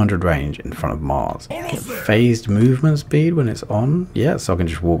to 200 range in front of Mars. Get phased movement speed when it's on. Yeah, so I can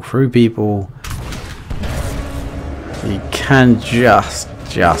just walk through people. You can just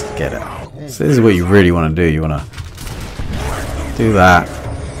get it. So this is what you really want to do. You want to do that.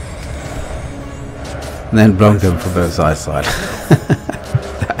 And then block them from both sides.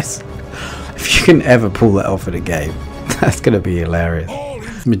 If you can ever pull that off in a game, that's going to be hilarious.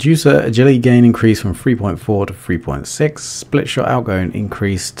 Medusa agility gain increased from 3.4 to 3.6. Split shot outgoing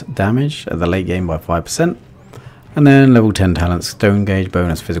increased damage at the late game by 5%. And then level 10 talent stone gauge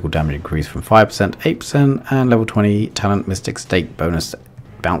bonus physical damage increased from 5% to 8%. And level 20 talent mystic stake bonus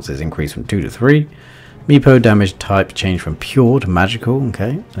bounces increased from 2 to 3. Meepo damage type changed from pure to magical.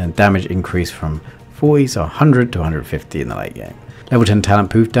 Okay. And then damage increased from 40, so 100 to 150 in the late game. Level 10 talent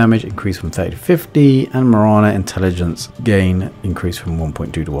poof damage increased from 30 to 50, and Marana intelligence gain increased from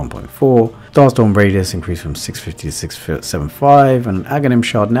 1.2 to 1.4. Starstorm radius increased from 650 to 675, and Aghanim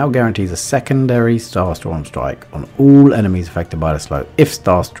shard now guarantees a secondary Starstorm strike on all enemies affected by the slow if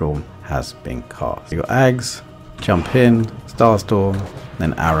Starstorm has been cast. You got Ags, jump in, Starstorm,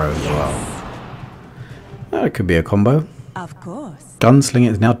 then arrow as well. That could be a combo. Of course. Gunslinger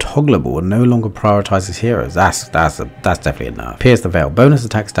is now toggleable and no longer prioritizes heroes. That's definitely a nerf. Pierce the Veil. Bonus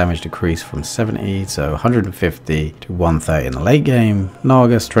attacks damage decreased from 70 to 150 to 130 in the late game.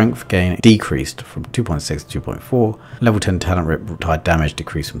 Naga strength gain decreased from 2.6 to 2.4. Level 10 talent riptide damage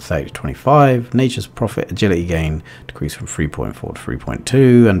decreased from 30 to 25. Nature's Prophet agility gain decreased from 3.4 to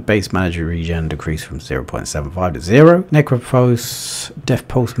 3.2. And base manager regen decreased from 0.75 to 0. Necropulse Death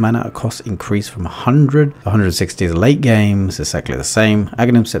Pulse mana cost increased from 100 to 160 in the late game. It's exactly the same.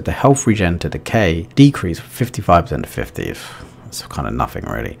 Aghanim Scepter health regen to decay decreased from 55% to 50. It's kind of nothing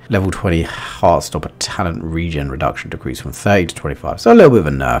really. Level 20 Heartstopper talent regen reduction decreased from 30 to 25. So a little bit of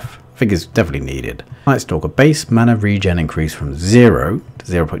a nerf. I think it's definitely needed. Nightstalker base mana regen increased from 0 to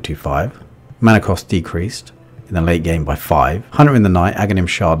 0.25. Mana cost decreased in the late game by 5. Hunter in the Night Aghanim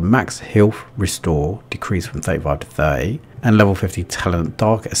Shard max health restore decreased from 35 to 30. And level 50 talent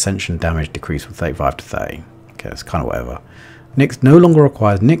Dark Ascension damage decreased from 35 to 30. Okay, it's kind of whatever. Nyx no longer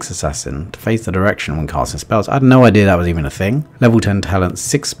requires Nyx Assassin to face the direction when casting spells. I had no idea that was even a thing. Level 10 talent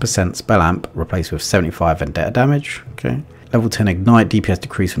 6% spell amp replaced with 75 vendetta damage. Okay. Level 10 ignite DPS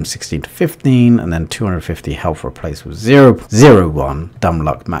decreased from 16 to 15, and then 250 health replaced with 0.01 dumb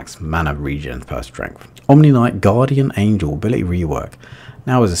luck max mana regen per strength. Omni Knight Guardian Angel ability rework.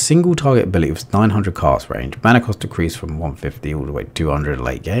 Now as a single target ability with 900 cast range, mana cost decreased from 150 all the way to 200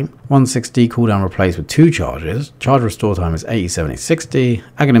 late game. 160 cooldown replaced with 2 charges. Charge restore time is 80, 70, 60.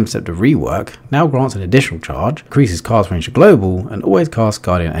 Aghanim Scepter rework now grants an additional charge, increases cast range to global, and always casts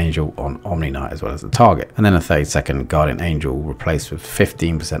Guardian Angel on Omni Knight as well as the target. And then a 30-second Guardian Angel replaced with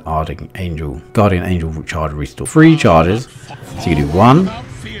 15% Guardian Angel charge restore 3 charges. So you can do 1.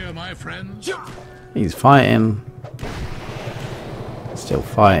 He's fighting. Still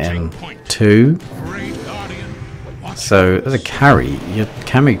fighting. 2. So as a carry, your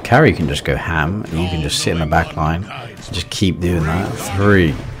carry can just go ham, and you can just sit in the back line and just keep doing that.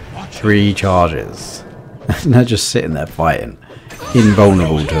 3 charges. They're just sitting there fighting,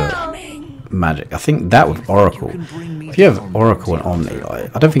 invulnerable to magic. I think that with Oracle, if you have Oracle and Omni,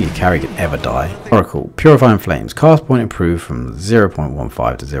 like, I don't think your carry can ever die. Oracle, Purifying Flames, cast point improved from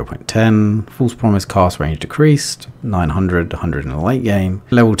 0.15 to 0.10, False Promise cast range decreased, 900, 100 in the late game,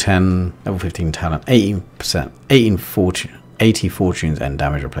 level 10, level 15 talent, 18%, 80 fortunes and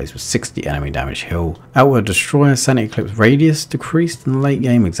damage replaced with 60 enemy damage heal. Outward Destroyer, Sanity Eclipse radius decreased in the late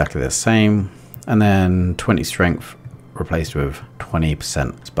game, exactly the same, and then 20 strength replaced with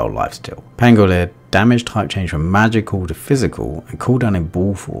 20% spell lifesteal. Pangolier, damage type change from magical to physical, and cooldown in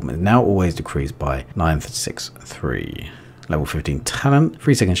ball form is now always decreased by 963. Level 15 talent,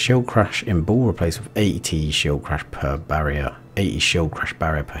 3-second shield crash in ball replaced with 80 shield crash per barrier, 80 shield crash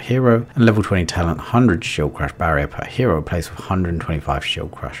barrier per hero, and level 20 talent, 100 shield crash barrier per hero replaced with 125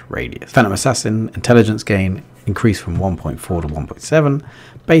 shield crash radius. Phantom Assassin, intelligence gain increased from 1.4 to 1.7,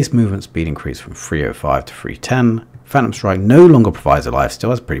 base movement speed increased from 305 to 310, Phantom Strike no longer provides a lifesteal,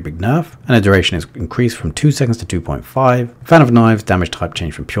 that's a pretty big nerf, and the duration is increased from 2 seconds to 2.5. Fan of Knives, damage type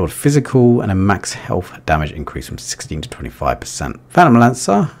change from pure to physical, and a max health damage increase from 16 to 25%. Phantom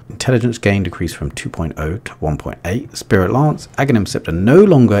Lancer, intelligence gain decreased from 2.0 to 1.8. Spirit Lance, Aghanim Scepter no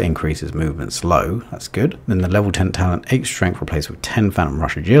longer increases movement slow, that's good. Then the level 10 talent, 8 strength replaced with 10 Phantom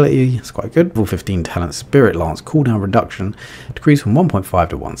Rush agility, that's quite good. Level 15 talent, Spirit Lance cooldown reduction decreased from 1.5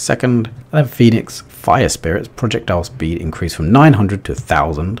 to 1 second. And then Phoenix, Fire Spirits, projectile speed increased from 900 to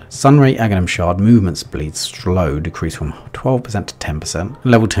 1000. Sunray Aghanim Shard movement speed slow decreased from 12% to 10%.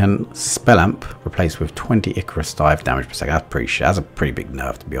 Level 10 Spell Amp replaced with 20 Icarus dive damage per second. That's a pretty big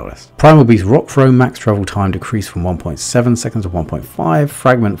nerf, to be honest. Primal Beast Rock Throw max travel time decreased from 1.7 seconds to 1.5.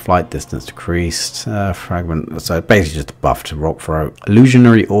 Fragment flight distance decreased. So basically just a buff to Rock Throw.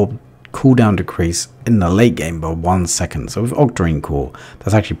 Illusionary Orb cooldown decrease in the late game by 1 second. So with Octarine Core,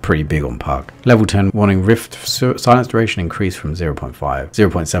 that's actually pretty big on Pug. Level 10 Warning Rift silence duration increased from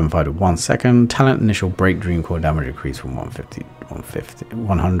 0.75 to 1 second. Talent initial break Dream Core damage decreased from 150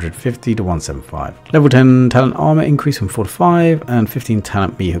 to 175. Level 10 talent armor increased from 4 to 5, and 15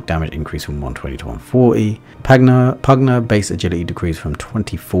 talent B hook damage increased from 120 to 140. Pugna base agility decreased from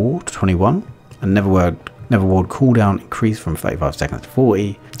 24 to 21, and Neverward cooldown increased from 35 seconds to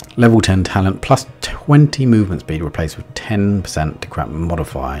 40. Level 10 talent plus 20 movement speed replaced with 10%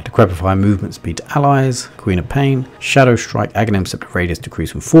 Decrepify movement speed to allies. Queen of Pain. Shadow Strike Aghanim Scepter radius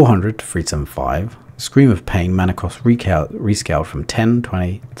decreased from 400 to 375. Scream of Pain mana cost rescaled from 10,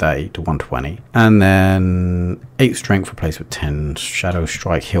 20, 30 to 120. And then 8 strength replaced with 10 Shadow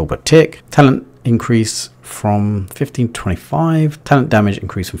Strike heal per tick. Talent increase from 15 to 25. Talent damage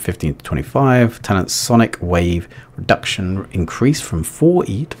increase from 15 to 25. Talent Sonic Wave reduction increased from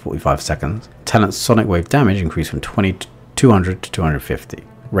 40 to 45 seconds. Talent Sonic Wave damage increased from 20 to 200 to 250.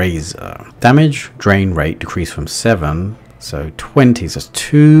 Razor damage drain rate decreased from 7, so 20, so it's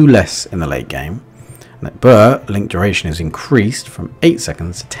 2 less in the late game. But link duration is increased from 8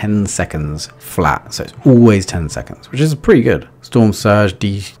 seconds to 10 seconds flat, so it's always 10 seconds, which is pretty good. Storm Surge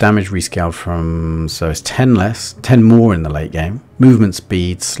damage rescaled from, so it's 10 less, 10 more in the late game. Movement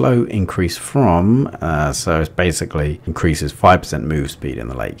speed slow increase from, so it's basically increases 5% move speed in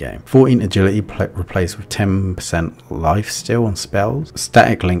the late game. 14 agility replaced with 10% life steal on spells.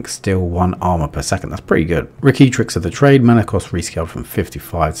 Static link steal 1 armor per second, that's pretty good. Ricky Tricks of the Trade mana cost rescaled from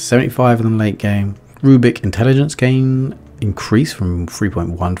 55 to 75 in the late game. Rubik intelligence gain increase from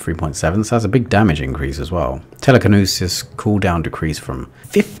 3.1 to 3.7, so that's a big damage increase as well. Telekinesis cooldown decrease from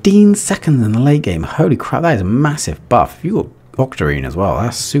 15 seconds in the late game. Holy crap, that is a massive buff. If you got Octarine as well.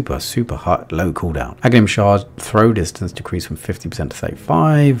 That's super high, low cooldown. Aghanim Shard throw distance decreased from 50% to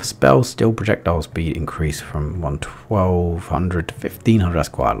 35. Spell Steel projectile speed increased from 1200 to 1500. That's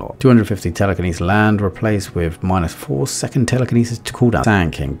quite a lot. 250 telekinesis land replaced with -4 second telekinesis to cooldown.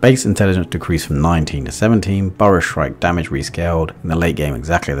 Sand King base intelligence decreased from 19 to 17. Burrow Strike damage rescaled in the late game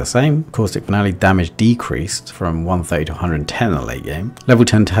exactly the same. Caustic Finale damage decreased from 130 to 110 in the late game. Level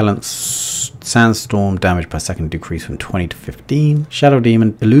 10 talents Sandstorm damage per second decreased from 20 to 15. Shadow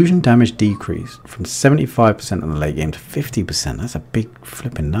Demon illusion damage decreased from 75% in the late game to 50%. That's a big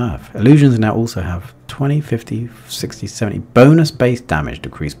flipping nerf. Illusions now also have 20, 50, 60, 70 bonus base damage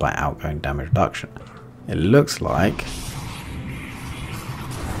decreased by outgoing damage reduction. It looks like,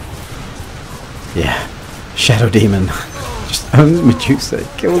 yeah, Shadow Demon just owns Medusa,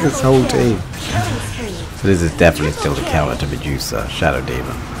 kills his whole team. So this is definitely still the counter to Medusa, Shadow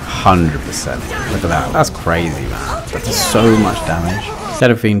Demon. 100%. Look at that. That's crazy, man. That's so much damage.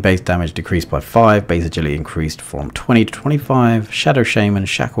 Shadow Fiend base damage decreased by 5. Base agility increased from 20 to 25. Shadow Shaman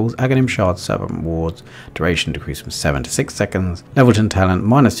shackles Aghanim Shard servant wards. Duration decreased from 7 to 6 seconds. Level 10 talent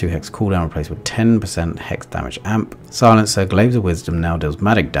 -2 hex cooldown replaced with 10% hex damage amp. Silencer Glaives of Wisdom now deals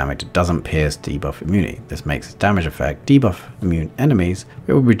magic damage. It doesn't pierce debuff immunity. This makes its damage effect debuff immune enemies.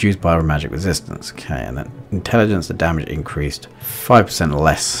 It will be reduced by magic resistance. Okay, and then intelligence, the damage increased 5%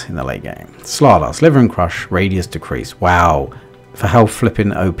 less in the late game. Slardar Sliver and Crush radius decreased. Wow. For how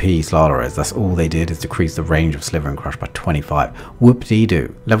flipping OP Slardar is, that's all they did is decrease the range of Sliver and Crush by 25.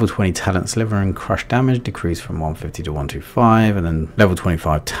 Whoop-dee-doo. Level 20 talent Sliver and Crush damage decreased from 150 to 125, and then level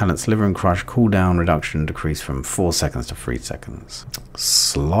 25 talent Sliver and Crush cooldown reduction decreased from 4 seconds to 3 seconds.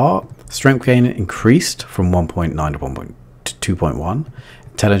 Slot strength gain increased from 1.9 to 2.1.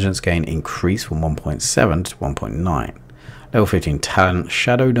 Intelligence gain increased from 1.7 to 1.9. Level 15 talent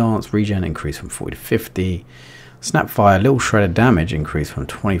Shadow Dance regen increased from 40 to 50. Snapfire Little Shredder damage increased from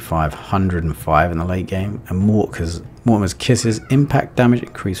 2505 in the late game, and Mortimer's Kisses impact damage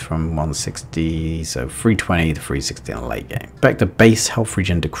increased from 160, so 320 to 360 in the late game. Spectre base health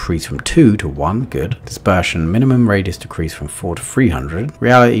regen decreased from 2 to 1, good. Dispersion minimum radius decreased from 4 to 300.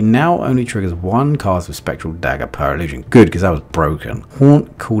 Reality now only triggers 1 cast of Spectral Dagger per illusion, good because that was broken.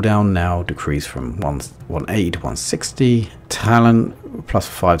 Haunt cooldown now decreased from 180 to 160. Talent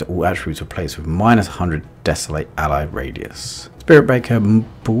 +5 to all attributes replaced with -100 Desolate ally radius. Spirit Breaker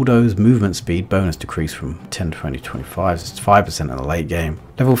Bulldoze movement speed bonus decreased from 10 to 20 to 25, so it's 5% in the late game.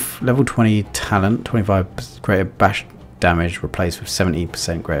 Level 20 talent 25 greater bash damage replaced with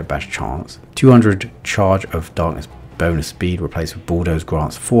 70% greater bash chance. 200 charge of darkness bonus speed replaced with Bulldoze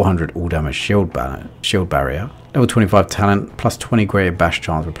grants 400 all damage shield barrier. Level 25 talent +20 greater bash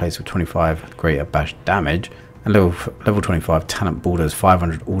chance replaced with 25 greater bash damage. And level 25 talent Bulldoze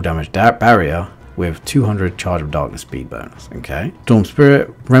 500 all damage barrier with 200 charge of darkness speed bonus. Okay. Storm Spirit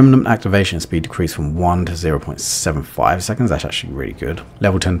remnant activation speed decreased from 1 to 0.75 seconds. That's actually really good.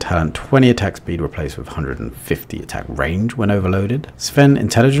 Level 10 talent 20 attack speed replaced with 150 attack range when overloaded. Sven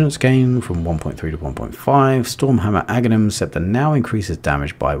intelligence gain from 1.3 to 1.5. Stormhammer Aghanim Scepter now increases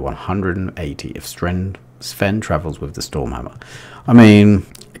damage by 180 if Sven travels with the Stormhammer. I mean,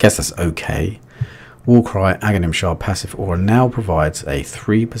 I guess that's okay. Warcry Aghanim Shard passive aura now provides a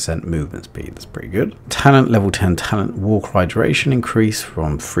 3% movement speed. That's pretty good. Talent level 10 talent Warcry duration increase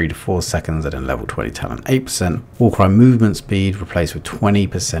from 3 to 4 seconds, and then level 20 talent 8%. Warcry movement speed replaced with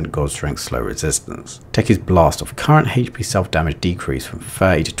 20% God Strength slow resistance. Techie's Blast Off current HP self damage decrease from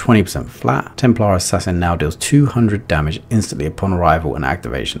 30 to 20% flat. Templar Assassin now deals 200 damage instantly upon arrival and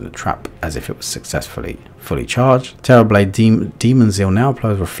activation of the trap as if it was successfully fully charged. Terrorblade Demon Zeal now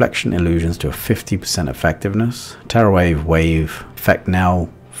applies reflection illusions to a 50% effectiveness. Terrorwave wave effect now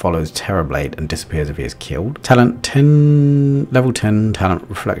follows Terrorblade and disappears if he is killed. Level 10 talent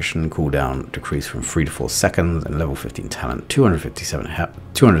reflection cooldown decreased from 3 to 4 seconds, and level 15 talent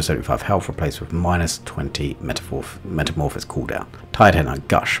 275 health replaced with -20 metamorphosis cooldown. Tidehunter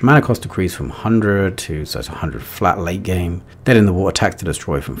Gush mana cost decreased from 100 to 100 flat late game. Dead in the Water attack to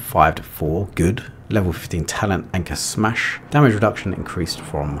destroy from 5 to 4, good. Level 15 talent Anchor Smash damage reduction increased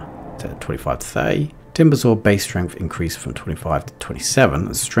from 25 to 30. Timbersaw base strength increased from 25 to 27,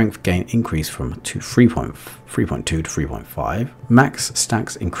 and strength gain increased from 3.2 to 3.5. Max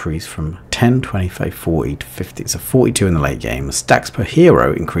stacks increased from 10, 25, 40 to 50. It's a 42 in the late game. Stacks per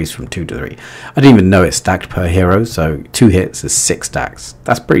hero increased from 2 to 3. I didn't even know it stacked per hero, so 2 hits is 6 stacks.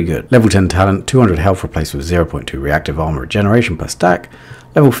 That's pretty good. Level 10 talent, 200 health replaced with 0.2 reactive armor regeneration per stack.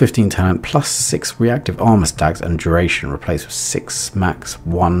 Level 15 talent +6 reactive armor stacks and duration replaced with 6 max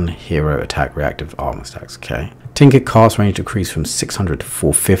 1 hero attack reactive armor stacks. Okay. Tinker cast range decreased from 600 to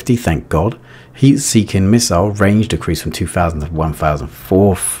 450, thank God. Heat-seeking missile range decreased from 2000 to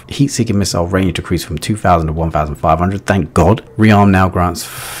 1004. Heat-seeking missile range decreased from 2000 to 1500, thank God. Rearm now grants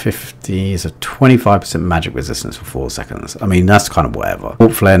 50 is a 25% magic resistance for 4 seconds. I mean, that's kind of whatever.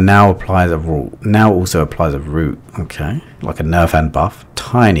 Warp Flare now applies a root. Now also applies a root. Okay, like a nerf and buff.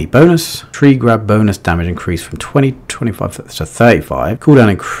 Tiny bonus. Tree grab bonus damage increased from 25 to 35.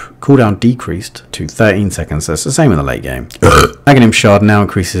 Cooldown decreased to 13 seconds. So it's the same in the late game. Aghanim Shard now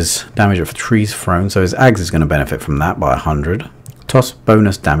increases damage of trees thrown, so his Ags is going to benefit from that by 100. Toss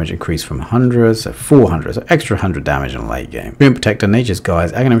bonus damage increased from 100, so 400, so extra 100 damage in the late game. Green Protector, Nature's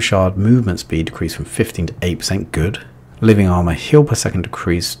Guise, Aghanim Shard movement speed decreased from 15 to 8%, good. Living Armor, heal per second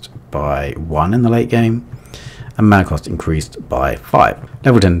decreased by 1 in the late game. And mana cost increased by 5.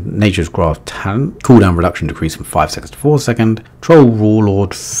 Level 10 Nature's Graph Talent. Cooldown reduction decreased from 5 seconds to 4 seconds. Troll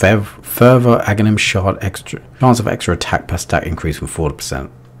Warlord Fervor Aghanim Shard extra. Chance of extra attack per stack increased from 4%.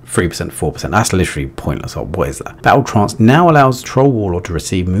 3% to 4%. That's literally pointless. Oh, what is that? Battle Trance now allows Troll Warlord to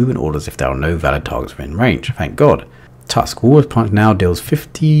receive movement orders if there are no valid targets within range. Thank God. Tusk. Warlord's Punch now deals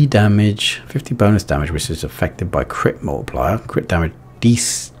 50 damage, 50 bonus damage, which is affected by crit multiplier.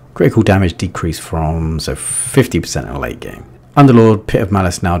 Critical damage decreased from 50% in the late game. Underlord Pit of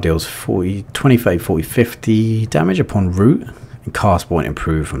Malice now deals 20, 30, 40, 50 damage upon root. And cast point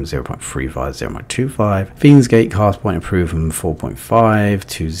improved from 0.35 to 0.25. Fiend's Gate cast point improved from 4.5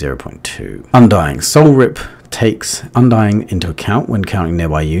 to 0.2. Undying. Soul Rip takes Undying into account when counting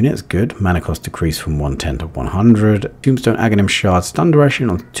nearby units. Good. Mana cost decreased from 110 to 100. Tombstone Aghanim Shard stun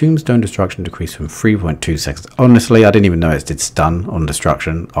duration on Tombstone Destruction decreased from 3.2 seconds. Honestly, I didn't even know it did stun on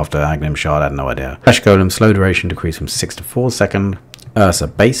destruction after Aghanim Shard. I had no idea. Flesh Golem slow duration decreased from 6 to 4 seconds. Ursa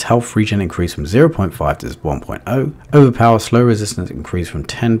base health regen increased from 0.5 to 1.0. Overpower slow resistance increased from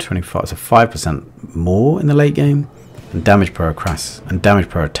 10 to 25 to 5% more in the late game. And damage per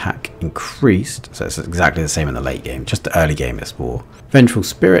attack increased, so it's exactly the same in the late game, just the early game is more. Vengeful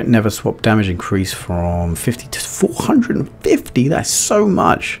Spirit never swap damage increased from 50 to 450, that's so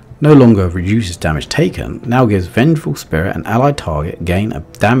much. No longer reduces damage taken, now gives Vengeful Spirit an allied target gain a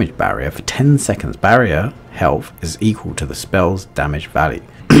damage barrier for 10 seconds. Barrier health is equal to the spell's damage value.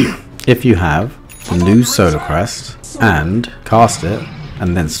 If you have the new Solar Crest and cast it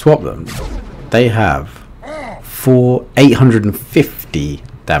and then swap them, they have 850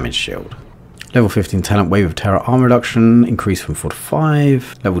 damage shield. Level 15 talent Wave of Terror armor reduction increased from 4 to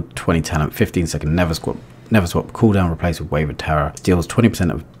 5. Level 20 talent 15 second never swap cooldown replaced with Wave of Terror deals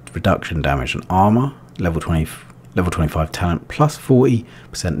 20% of reduction damage and armor. Level 25 talent plus 40%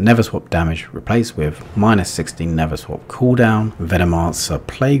 never swap damage replaced with minus 16 never swap cooldown. Venomancer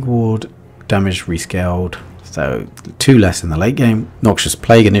Plague Ward damage rescaled, so 2 less in the late game. Noxious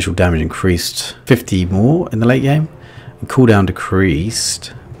Plague initial damage increased 50 more in the late game. And cooldown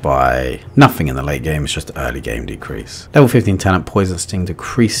decreased by nothing in the late game, it's just early game decrease. Level 15 talent Poison Sting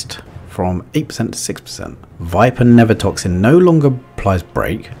decreased from 8% to 6%. Viper Nevertoxin no longer applies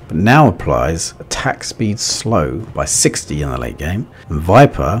break, but now applies attack speed slow by 60 in the late game. And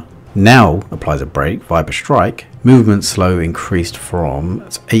Viper now applies a break, Viper Strike. Movement slow increased from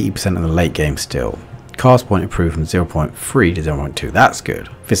 80% in the late game still. Cast point improved from 0.3 to 0.2, that's good.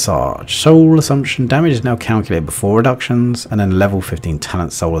 Visage Soul Assumption damage is now calculated before reductions, and then level 15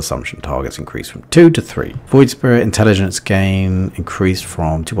 talent Soul Assumption targets increased from 2 to 3. Void Spirit intelligence gain increased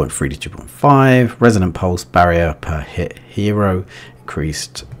from 2.3 to 2.5. Resonant Pulse barrier per hit hero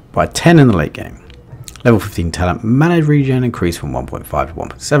increased by 10 in the late game. Level 15 talent mana regen increased from 1.5 to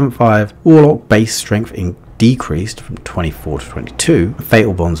 1.75. Warlock base strength decreased from 24 to 22.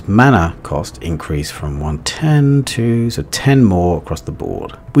 Fatal Bond's mana cost increased from 110 to 10 more across the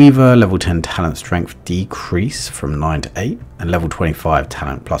board. Weaver level 10 talent strength decrease from 9 to 8. And level 25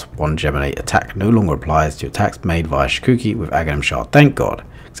 talent plus 1 Geminate attack no longer applies to attacks made via Shikuki with Aghanim Shard. Thank God,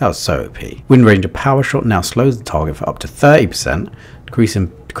 because that was so OP. Wind Ranger Power Shot now slows the target for up to 30%,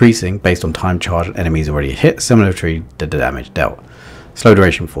 decreasing based on time charge and enemies already hit, similar to the damage dealt. Slow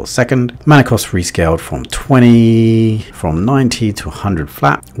duration 4 seconds. Mana cost rescaled from 90 to 100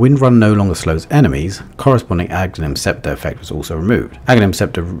 flat. Wind Run no longer slows enemies. Corresponding Aghanim Scepter effect was also removed. Aghanim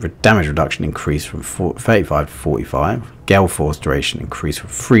Scepter damage reduction increased from 35 to 45. Gale Force duration increased from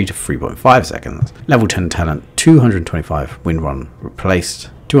 3 to 3.5 seconds. Level 10 talent 225 Wind Run replaced.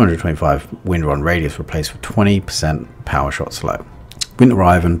 225 Wind Run radius replaced with 20% Power Shot slow. Winter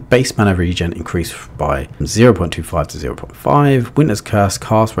Riven, base mana regen increased by 0.25 to 0.5. Winter's Curse,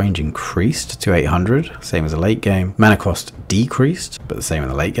 cast range increased to 800, same as the late game. Mana cost decreased, but the same in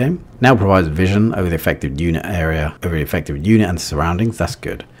the late game. Now provides vision over the affected unit area, over the affected unit and surroundings, that's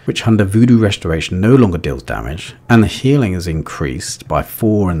good. KHANDA Voodoo Restoration no longer deals damage, and the healing is increased by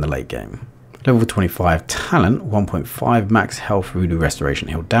 4 in the late game. Level 25 talent, 1.5 max health Voodoo Restoration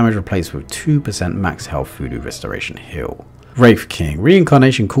heal damage replaced with 2% max health Voodoo Restoration heal. Wraith King,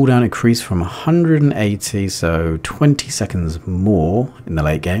 reincarnation cooldown increased from 180, so 20 seconds more in the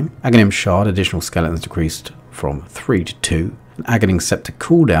late game. Aghanim Shard, additional skeletons decreased from 3 to 2. And Aghanim Scepter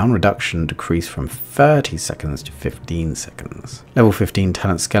cooldown reduction decreased from 30 seconds to 15 seconds. Level 15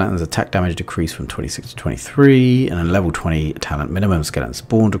 talent skeletons attack damage decreased from 26 to 23, and then level 20 talent minimum skeleton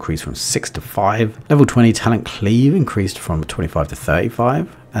spawn decreased from 6 to 5. Level 20 talent cleave increased from 25 to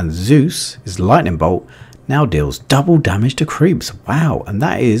 35, and Zeus, his lightning bolt, now deals double damage to creeps. Wow, and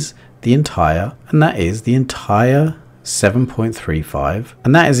that is the entire 7.35,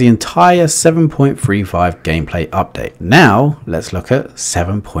 and that is the entire 7.35 gameplay update. Now let's look at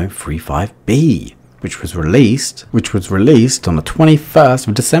 7.35b, which was released on the 21st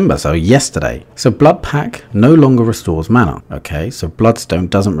of December, so yesterday. So Blood Pack no longer restores mana. Okay, so Bloodstone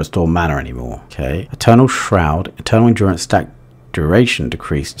doesn't restore mana anymore. Okay, Eternal Shroud, Eternal Endurance stack duration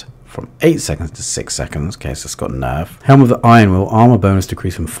decreased from 8 seconds to 6 seconds. Okay, so it's got nerf. Helm of the Iron Will, armor bonus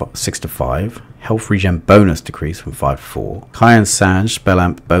decreased from 6 to 5. Health regen bonus decreased from 5 to 4. Kyan Sange, spell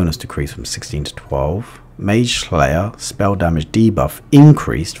amp bonus decreased from 16 to 12. Mageslayer, spell damage debuff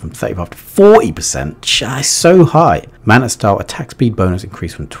increased from 35 to 40%. That's so high. Mana style attack speed bonus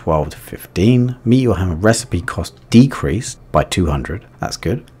increased from 12 to 15. Meteor Hammer recipe cost decreased by 200. That's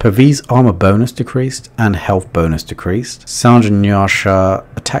good. Pavi's armor bonus decreased and health bonus decreased. Sanjanyasha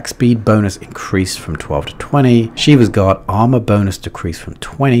attack speed bonus increased from 12 to 20. Shiva's Guard armor bonus decreased from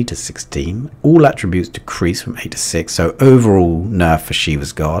 20 to 16. All attributes decreased from 8 to 6. So overall nerf for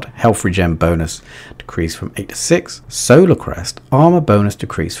Shiva's Guard. Health regen bonus decreased from 8 to 6. Solar Crest armor bonus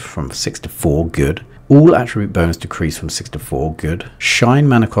decreased from 6 to 4. Good. All attribute bonus decreased from 6 to 4, good. Shine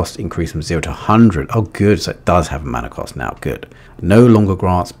mana cost increased from 0 to 100, oh good, so it does have a mana cost now, good. No longer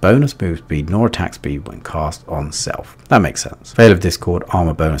grants bonus move speed nor attack speed when cast on self. That makes sense. Veil of Discord,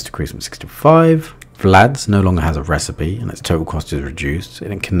 armor bonus decreased from 6 to 5. Vlad's no longer has a recipe and its total cost is reduced,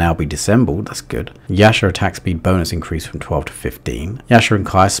 and it can now be dissembled, that's good. Yasha attack speed bonus increased from 12 to 15. Yasha and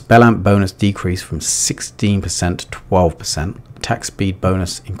Kai spell amp bonus decreased from 16% to 12%. Attack speed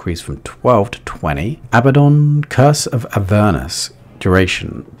bonus increased from 12 to 20. Abaddon Curse of Avernus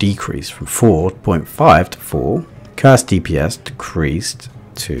duration decreased from 4.5 to 4. Curse DPS decreased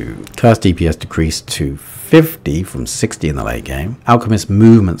to 50 from 60 in the late game. Alchemist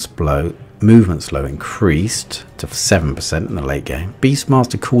movement slow increased to 7% in the late game.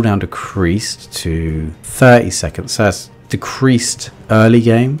 Beastmaster cooldown decreased to 30 seconds. So that's decreased early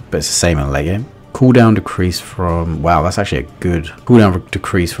game, but it's the same in the late game. Cooldown decreased from, wow, that's actually a good cooldown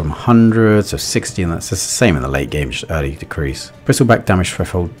decrease from 100 to 60, and that's the same in the late game, just early decrease. Bristleback damage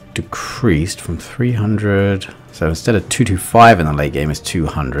threshold decreased from 300, so instead of 225 in the late game, it's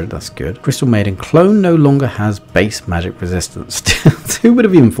 200, that's good. Crystal Maiden clone no longer has base magic resistance. Who would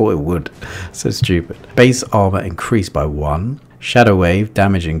have even thought it would? So stupid. Base armor increased by 1. Shadow Wave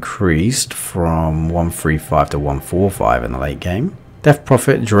damage increased from 135 to 145 in the late game. Death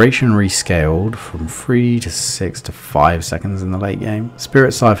Prophet duration rescaled from 3 to 6 to 5 seconds in the late game.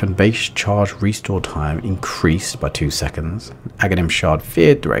 Spirit Siphon base charge restore time increased by 2 seconds. Aghanim Shard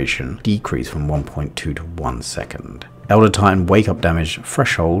fear duration decreased from 1.2 to 1 second. Elder Titan wake up damage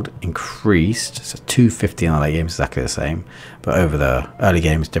threshold increased, so 250 in the late game is exactly the same, but over the early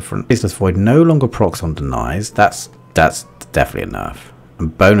game is different. Faceless Void no longer procs on denies, that's definitely a nerf.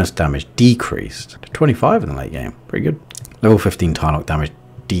 And bonus damage decreased to 25 in the late game, pretty good. Level 15 Tarnok damage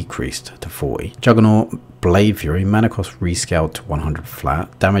decreased to 40. Juggernaut Blade Fury mana cost rescaled to 100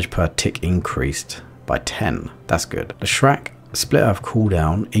 flat. Damage per tick increased by 10. That's good. The Shrek Split Earth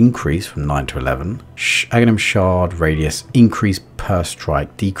cooldown increased from 9 to 11. Aghanim Shard radius increased per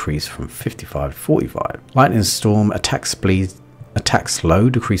strike decreased from 55 to 45. Lightning Storm attack slow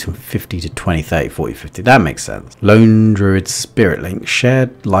decreased from 50 to 20, 30, 40, 50. That makes sense. Lone Druid Spirit Link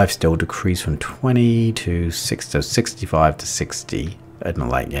shared lifesteal decreased from 20 to 65 to 60 in the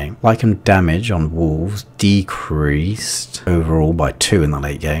late game. Lycan damage on wolves decreased overall by 2 in the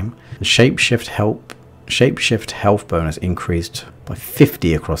late game. And Shapeshift health bonus increased by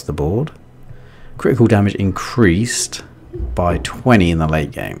 50 across the board. Critical damage increased by 20 in the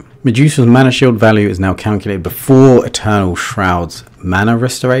late game. Medusa's mana shield value is now calculated before Eternal Shroud's mana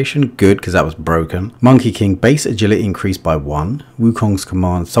restoration. Good, because that was broken. Monkey King base agility increased by 1. Wukong's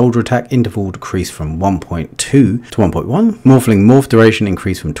command soldier attack interval decreased from 1.2 to 1.1. Morphling morph duration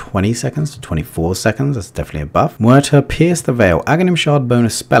increased from 20 seconds to 24 seconds. That's definitely a buff. Muerta Pierce the Veil Aghanim Shard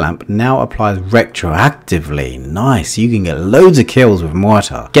bonus spell amp now applies retroactively. Nice. You can get loads of kills with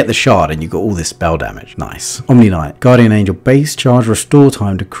Muerta. Get the shard and you got all this spell damage. Nice. Omni Knight Guardian Angel base charge restore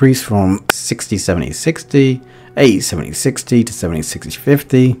time decreased from 60 70 60, 80 70 60 to 70 60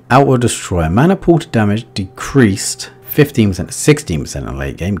 50. Outward Destroyer mana portal damage decreased 15% to 16% in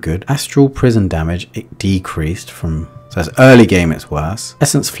late game. Good. Astral Prison damage, it decreased from, so that's early game it's worse.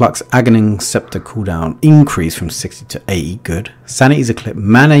 Essence Flux Aghanim Scepter cooldown increased from 60 to 80. Good. Sanity's Eclipse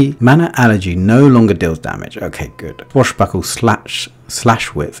mana allergy no longer deals damage. Okay, good. Swashbuckle slash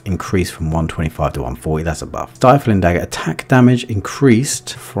width increased from 125 to 140. That's a buff. Stifling Dagger attack damage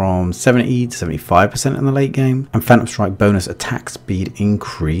increased from 70 to 75% in the late game. And Phantom Strike bonus attack speed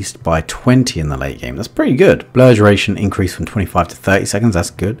increased by 20 in the late game. That's pretty good. Blur duration increased from 25 to 30 seconds. That's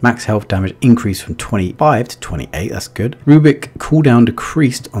good. Max health damage increased from 25 to 28. That's good. Rubik cooldown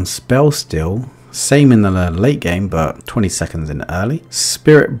decreased on Spell Steal. Same in the late game, but 20 seconds in the early.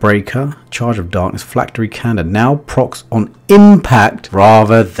 Spirit Breaker, Charge of Darkness, Phylactery KHANDA now procs on impact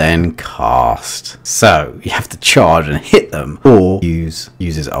rather than cast. So you have to charge and hit them or use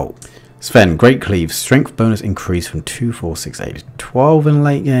his ult. Sven, Great Cleave, Strength bonus increased from 2, 4, 6, 8 to 12 in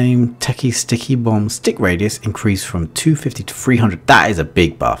late game. Techie Sticky Bomb, Stick Radius increased from 250 to 300. That is a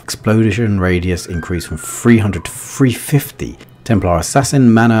big buff. Explosion Radius increased from 300 to 350. Templar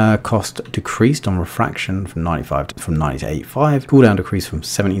Assassin mana cost decreased on refraction from 90 to 85. Cooldown decreased from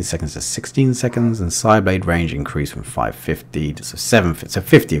 17 seconds to 16 seconds, and Sideblade range increased from 550 to 750, so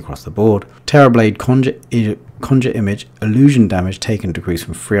 50 across the board. Terrorblade Conjure Image illusion damage taken decreased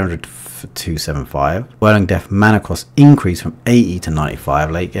from 300 to 275. Whirling Death mana cost increased from 80 to 95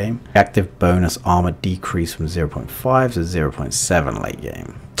 late game. Active bonus armor decreased from 0.5 to 0.7 late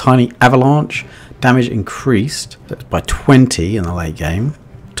game. Tiny Avalanche damage increased by 20 in the late game.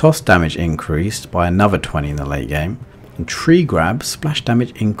 Toss damage increased by another 20 in the late game. And Tree Grab splash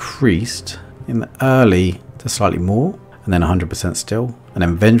damage increased in the early to slightly more, and then 100% still. And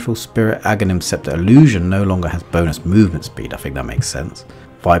then Vengeful Spirit Aghanim Scepter Illusion no longer has bonus movement speed. I think that makes sense.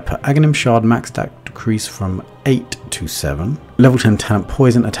 Viper Aghanim Shard max stack decreased from 8 to 7. Level 10 Talent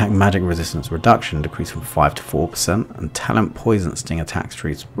Poison Attack Magic Resistance Reduction decreased from 5 to 4%. And Talent Poison Sting Attack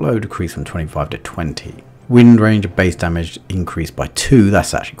Streets Blow decreased from 25 to 20. Wind Range base damage increased by 2.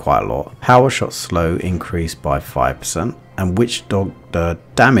 That's actually quite a lot. Power Shot Slow increased by 5%. And Witch Doctor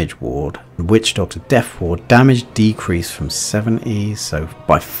Damage Ward, Witch Doctor Death Ward damage decreased from 70, so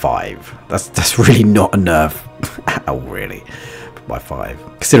by 5. That's really not a nerf at all, really. By 5.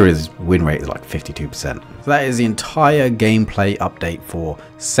 Consider his win rate is like 52%. So that is the entire gameplay update for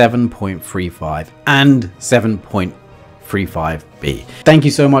 7.35 and 7.35b. Thank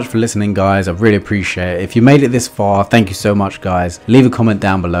you so much for listening, guys. I really appreciate it. If you made it this far, thank you so much, guys. Leave a comment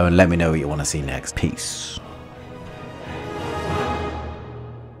down below and let me know what you want to see next. Peace.